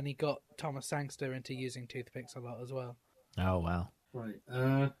film, but then he got Thomas Sangster into using toothpicks a lot as well. Oh wow!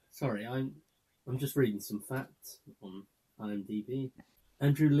 Right. Sorry, I'm just reading some facts on IMDb.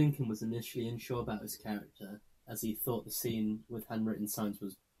 Andrew Lincoln was initially unsure about his character, as he thought the scene with handwritten signs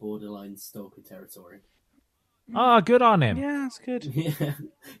was borderline stalker territory. Oh, good on him. Yeah, that's good. Yeah,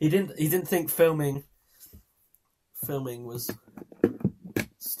 he didn't think filming was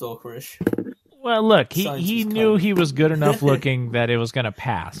stalkerish. Well, look, he knew he was good enough looking that it was going to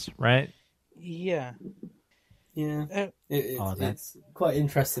pass, right? Yeah. Yeah. It's quite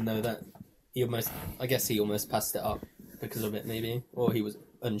interesting though that he almost passed it up because of it, maybe, or he was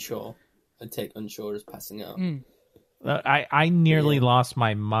unsure. I'd take unsure as passing up. I nearly lost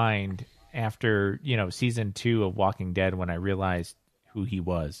my mind after season 2 of Walking Dead when I realized who he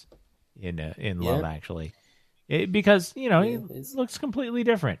was in Love Actually, because he looks completely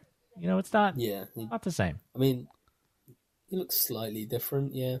different. It's not not the same. I mean, he looks slightly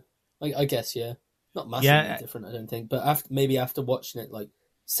different. Yeah, I guess not massively different. I don't think, but after watching it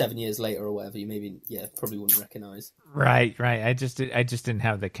 7 years later or whatever, you probably wouldn't recognize. Right. I just didn't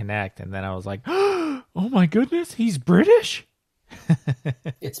have the connect, and then I was like, oh my goodness, he's British.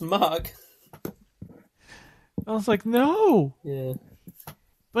 It's Mark. I was like, no. Yeah.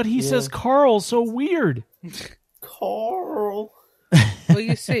 But he says Carl so weird. Carl. Well,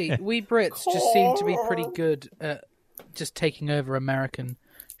 you see, we Brits just seem to be pretty good at just taking over American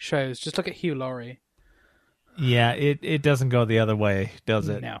shows. Just look at Hugh Laurie. Yeah, it doesn't go the other way, does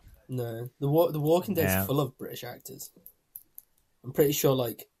it? No. No. The Walking Dead's full of British actors. I'm pretty sure,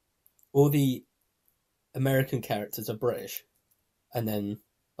 like, all the American characters are British, and then,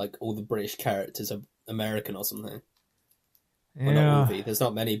 like, all the British characters are American or something. Yeah. Well, not all there's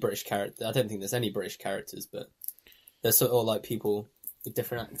not many British characters. I don't think there's any British characters, but they're sort of like people with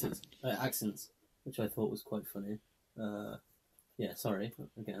different accents, which I thought was quite funny. Yeah, sorry.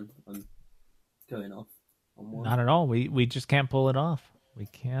 Again, I'm going off on one. Not at all. We just can't pull it off. We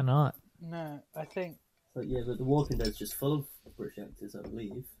cannot. No, I think... But yeah, but The Walking Dead's just full of British actors, I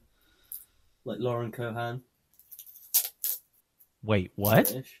believe. Like Lauren Cohan. Wait, what?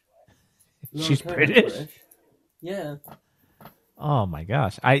 British. She's Lauren British? British? Yeah. Oh my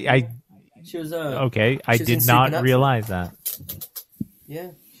gosh. She was okay, I she was did in not Supernatural. realize that.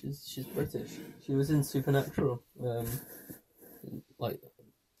 Yeah, she's British. She was in Supernatural. Like,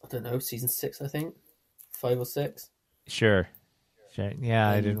 I don't know, season 6, I think? 5 or 6? Sure. Yeah,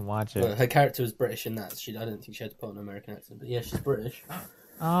 I didn't watch it. But her character was British in that. I don't think she had to put on an American accent. But yeah, she's British.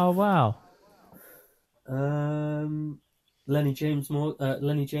 Oh, wow. Lenny James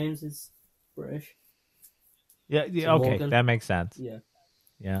is British. Yeah, So okay, Morgan. that makes sense. Yeah.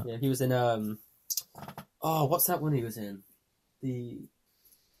 Yeah. Yeah, he was in what's that one he was in? The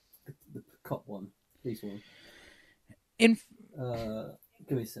cop one. Police one. In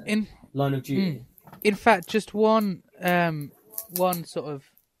Give me a sec. in Line of Duty. in fact, just one sort of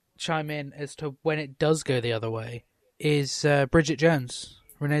chime in as to when it does go the other way is Bridget Jones,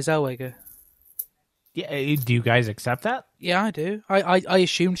 Renee Zellweger. Yeah, do you guys accept that? Yeah, I do. I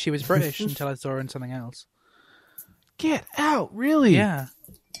assumed she was British until I saw her in something else. Get out, really? Yeah.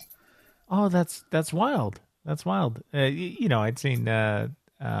 Oh, that's wild. That's wild. I'd seen Jerry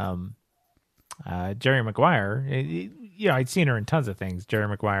Maguire. I'd seen her in tons of things. Jerry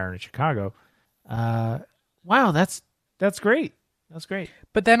Maguire in Chicago. Wow, that's great. That's great.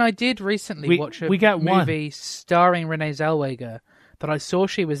 But then I did recently watch a movie starring Renee Zellweger that I saw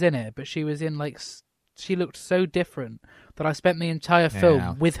she was in it, but she was in she looked so different that I spent the entire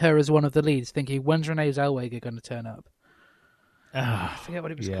film with her as one of the leads, thinking, when's Renee Zellweger going to turn up? I forget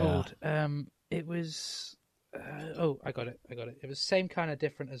what it was called. It was... I got it. It was same kind of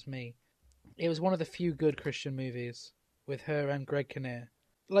different as Me. It was one of the few good Christian movies with her and Greg Kinnear.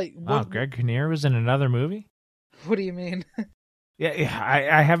 Greg Kinnear was in another movie? What do you mean? Yeah,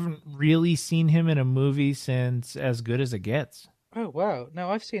 I haven't really seen him in a movie since As Good as It Gets. Oh, wow.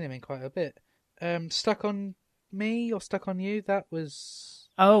 No, I've seen him in quite a bit. Stuck on Me or Stuck on You, that was...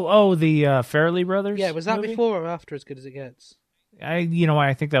 Oh, the Farrelly Brothers? Yeah, was that movie? before or after As Good as It Gets? I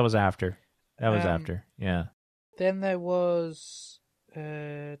think that was after. That was after, yeah. Then there was...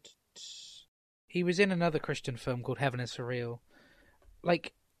 he was in another Christian film called Heaven is for Real.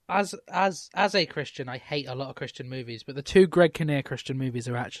 As a Christian, I hate a lot of Christian movies, but the two Greg Kinnear Christian movies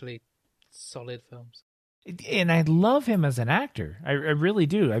are actually solid films. And I love him as an actor. I really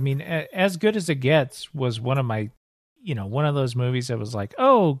do. I mean, As Good as It Gets was one of my, one of those movies that was like,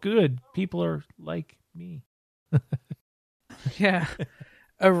 oh, good, people are like me. Yeah.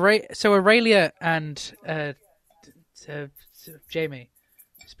 So Aurelia and Jamie.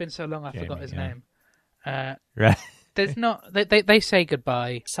 It's been so long I forgot his name. Right. There's not. They say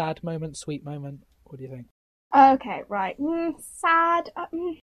goodbye. Sad moment, sweet moment. What do you think? Okay, right. Sad.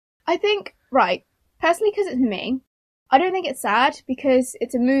 I think, right, personally, because it's me, I don't think it's sad because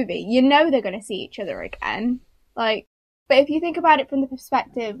it's a movie. You know they're going to see each other again. But if you think about it from the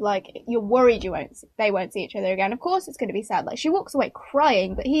perspective, you're worried they won't see each other again. Of course it's going to be sad. She walks away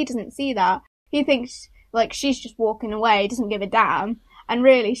crying, but he doesn't see that. He thinks, she's just walking away, doesn't give a damn. And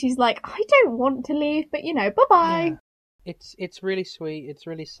really, she's like, I don't want to leave, but bye-bye. Yeah. It's really sweet. It's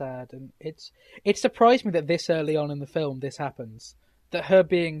really sad, and it surprised me that this early on in the film this happens. That her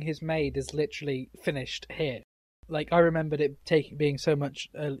being his maid is literally finished here. I remembered it being so much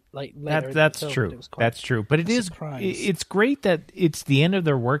later. That's true. That's true. But it's great that it's the end of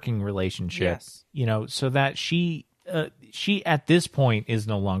their working relationship. Yes. So that she at this point is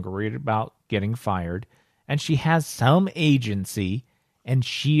no longer worried about getting fired, and she has some agency. And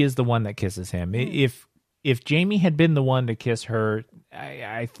she is the one that kisses him. If Jamie had been the one to kiss her,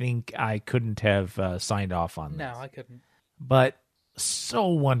 I think I couldn't have signed off on this. No, I couldn't. But so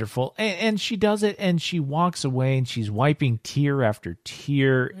wonderful. And she does it, and she walks away, and she's wiping tear after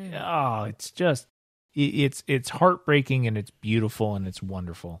tear. Oh, it's just, it's heartbreaking, and it's beautiful, and it's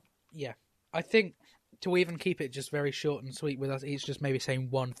wonderful. Yeah. I think to even keep it just very short and sweet with us, each just maybe saying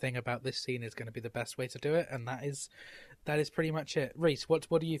one thing about this scene is going to be the best way to do it, and that is pretty much it. Reese, what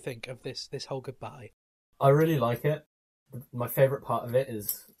do you think of this whole goodbye? I really like it. My favourite part of it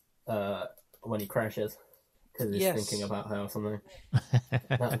is when he crashes because he's thinking about her or something.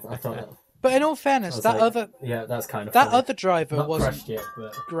 I thought that. But in all fairness, that's kind of funny. other driver Not wasn't yet,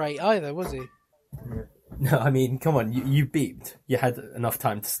 but... great either, was he? No, I mean, come on, you beeped. You had enough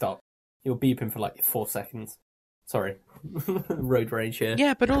time to stop. You were beeping for like 4 seconds. Sorry, road rage here.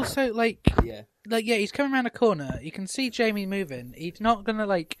 Yeah, but also he's coming around a corner. You can see Jamie moving. He's not gonna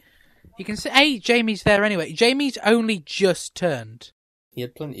You can see Jamie's there anyway. Jamie's only just turned. He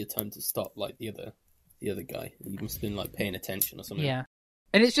had plenty of time to stop, like the other guy. He must have been like paying attention or something. Yeah.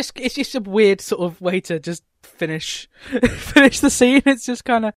 And it's just a weird sort of way to just finish the scene. It's just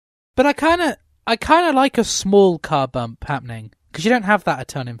kind of, but I kind of like a small car bump happening because you don't have that a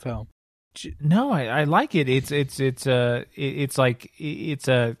ton in film. No, I like it. It's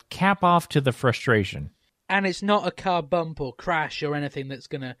a cap off to the frustration, and it's not a car bump or crash or anything that's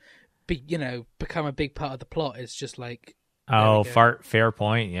gonna be become a big part of the plot. It's just like fair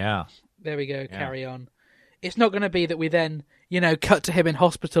point. Yeah, there we go. Yeah. Carry on. It's not going to be that we then, cut to him in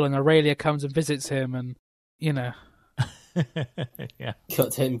hospital and Aurelia comes and visits him and, Yeah.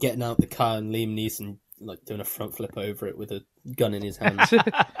 Cut to him getting out the car and Liam Neeson, like, doing a front flip over it with a gun in his hand.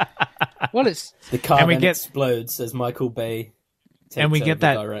 Well, it's... The car explodes as Michael Bay takes and we get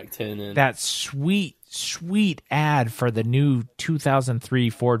that directing. And... that sweet ad for the new 2003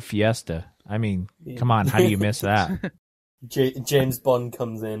 Ford Fiesta. I mean, come on, how do you miss that? James Bond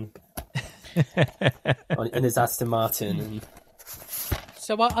comes in. In his Aston Martin, and...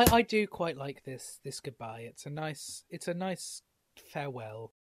 So I do quite like this goodbye. It's a nice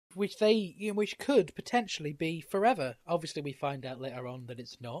farewell, which could potentially be forever. Obviously, we find out later on that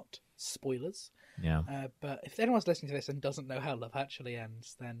it's not. Spoilers. Yeah. But if anyone's listening to this and doesn't know how love actually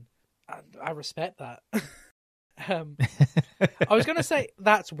ends, then I respect that. I was going to say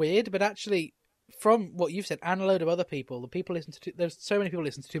that's weird, but actually. From what you've said, and a load of other people, there's so many people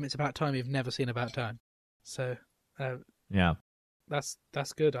listen to 2 Minutes About Time who've never seen About Time. So, yeah, that's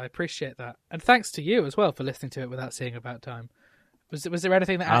good. I appreciate that, and thanks to you as well for listening to it without seeing About Time. Was there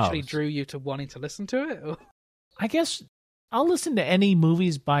anything that actually drew you to wanting to listen to it? Or? I guess I'll listen to any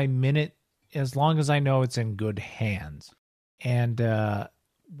movies by minute as long as I know it's in good hands. And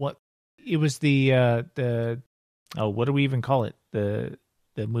what it was what do we even call it?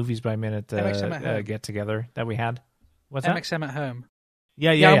 The movies by minute get together that we had. What's that? MXM at home.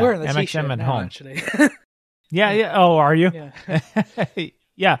 Yeah. I'm wearing the MXM t-shirt at now, home. Actually. Yeah. Oh, are you? Yeah.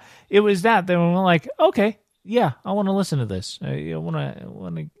 Yeah. It was that. Then we're like, okay, yeah, I want to listen to this. I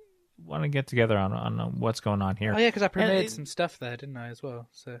want to get together on what's going on here. Oh yeah, because I premiered some stuff there, didn't I, as well?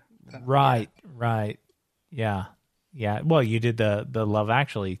 So right. Yeah. Well, you did the Love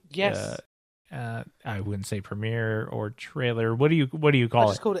Actually. Yes. I wouldn't say premiere or trailer. What do you call it? I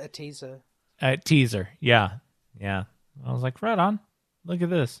just called it a teaser. Teaser. Yeah. I was like, right on. Look at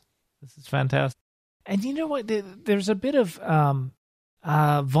this. This is fantastic. And you know what? There's a bit of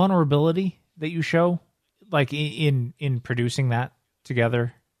vulnerability that you show, like in producing that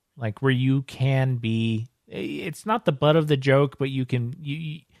together, like where you can be. It's not the butt of the joke, but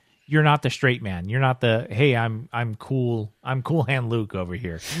you're not the straight man. You're not the hey, I'm cool hand Luke over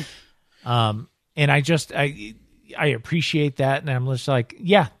here. And I appreciate that, and I'm just like,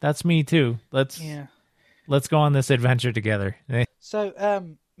 yeah, that's me too. Let's go on this adventure together.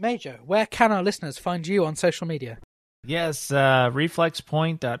 So, Major, where can our listeners find you on social media? Yes,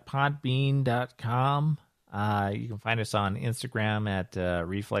 reflexpoint.podbean.com. You can find us on Instagram at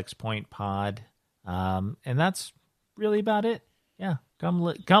reflexpointpod. And that's really about it. Yeah, come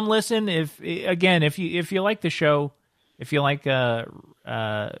listen. If you like the show, if you like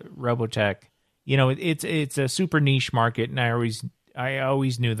Robotech, it's a super niche market, and I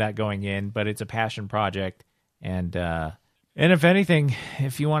always knew that going in, but it's a passion project, and if anything,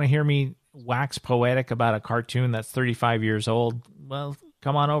 if you want to hear me wax poetic about a cartoon that's 35 years old, well,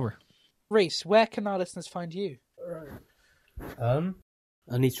 come on over. Reese, where can our listeners find you? I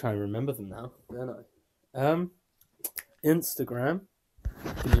need to try and remember them now, don't I? Instagram.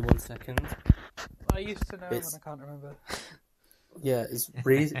 Give me 1 second. I used to know when I can't remember. Yeah, it's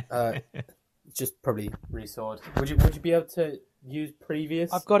just probably Reesord. Would you be able to use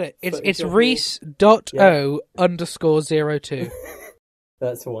previous? I've got it. It's Reese.o_02.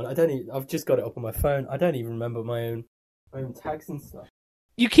 That's the one. I've just got it up on my phone. I don't even remember my own tags and stuff.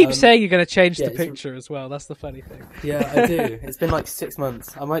 You keep saying you're going to change the picture as well. That's the funny thing. Yeah, I do. It's been like 6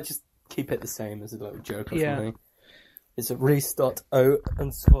 months. I might just keep it the same as a little joke or something. It's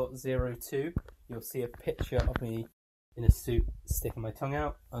Reese.o_02. You'll see a picture of me in a suit sticking my tongue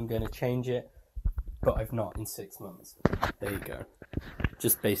out. I'm going to change it, but I've not in 6 months. There you go.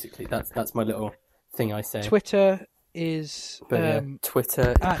 Just basically, that's my little thing I say. Twitter, is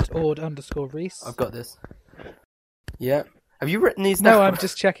Twitter @Ord_Reese. I've got this. Yeah. Have you written these No, down? I'm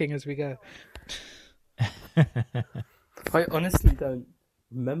just checking as we go. I honestly don't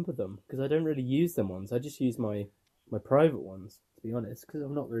remember them because I don't really use them ones. I just use my private ones, to be honest, because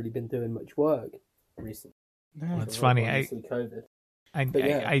I've not really been doing much work recently. No. It's funny. COVID.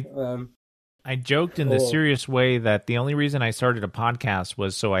 I joked in the serious way that the only reason I started a podcast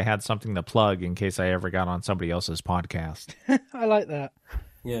was so I had something to plug in case I ever got on somebody else's podcast. I like that.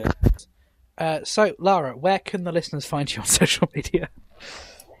 Yeah. So, Lara, where can the listeners find you on social media?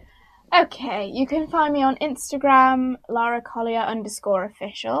 Okay, you can find me on Instagram,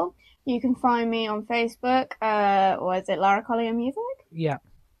 LaraCollier_official. You can find me on Facebook, was it Lara Collier Music? Yeah.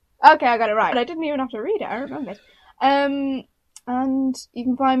 Okay, I got it right. I didn't even have to read it, I remembered. And you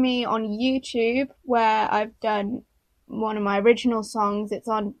can find me on YouTube, where I've done one of my original songs. It's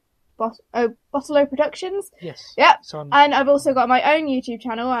on Bottolo Productions. Yes. Yep. And I've also got my own YouTube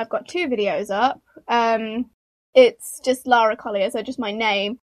channel. I've got 2 videos up. It's just Lara Collier, so just my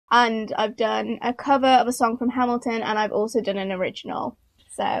name. And I've done a cover of a song from Hamilton, and I've also done an original.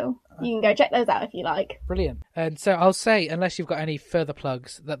 So you can go check those out if you like. Brilliant. And so I'll say, unless you've got any further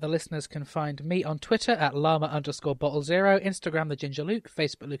plugs, that the listeners can find me on Twitter @Llama_Bottle0, Instagram The Ginger Luke,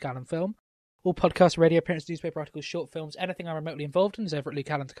 Facebook Luke Allen Film. All podcasts, radio appearances, newspaper articles, short films, anything I'm remotely involved in is over at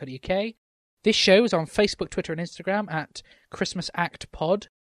lukeallen.co.uk. This show is on Facebook, Twitter and Instagram at Christmas Act Pod.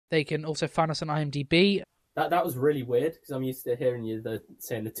 They can also find us on IMDb. That was really weird because I'm used to hearing you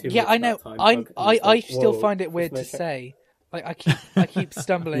saying the 2 Yeah, I know. I still find it weird to Christmas say. Like I keep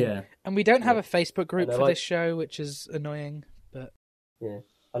stumbling. Yeah. And we don't have a Facebook group for like this show, which is annoying. But yeah,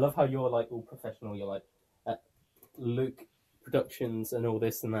 I love how you're like all professional. You're like Luke Productions and all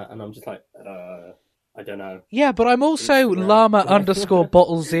this and that, and I'm just like, I don't know. yeah, but I'm also Instagram.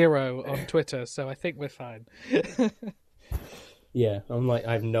 Llama_Bottle0 on Twitter, so I think we're fine. Yeah, I'm like,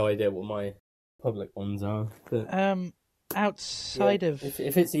 I have no idea what my public ones are. But, outside of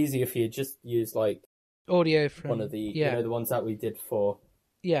if it's easier for you, just use like audio from one of the the ones that we did for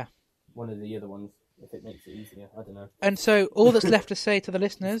one of the other ones, if it makes it easier. I don't know. And so all that's left to say to the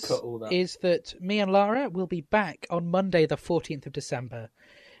listeners Cut all that. is that me and Lara will be back on Monday the 14th of December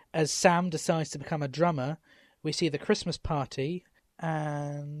as Sam decides to become a drummer. We see The Christmas Party,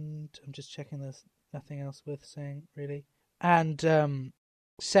 and I'm just checking there's nothing else worth saying really, and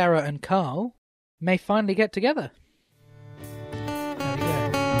Sarah and Carl may finally get together. There we go.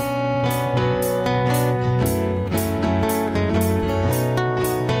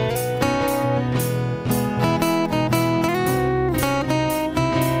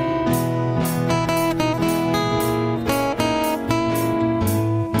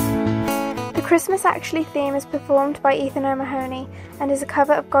 The Christmas Actually theme is performed by Ethan O'Mahony and is a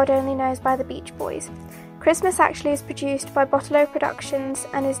cover of God Only Knows by the Beach Boys. Christmas Actually is produced by Bottolo Productions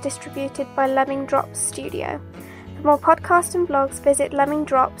and is distributed by Lemming Drops Studio. For more podcasts and blogs, visit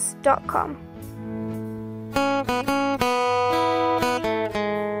lemmingdrops.com.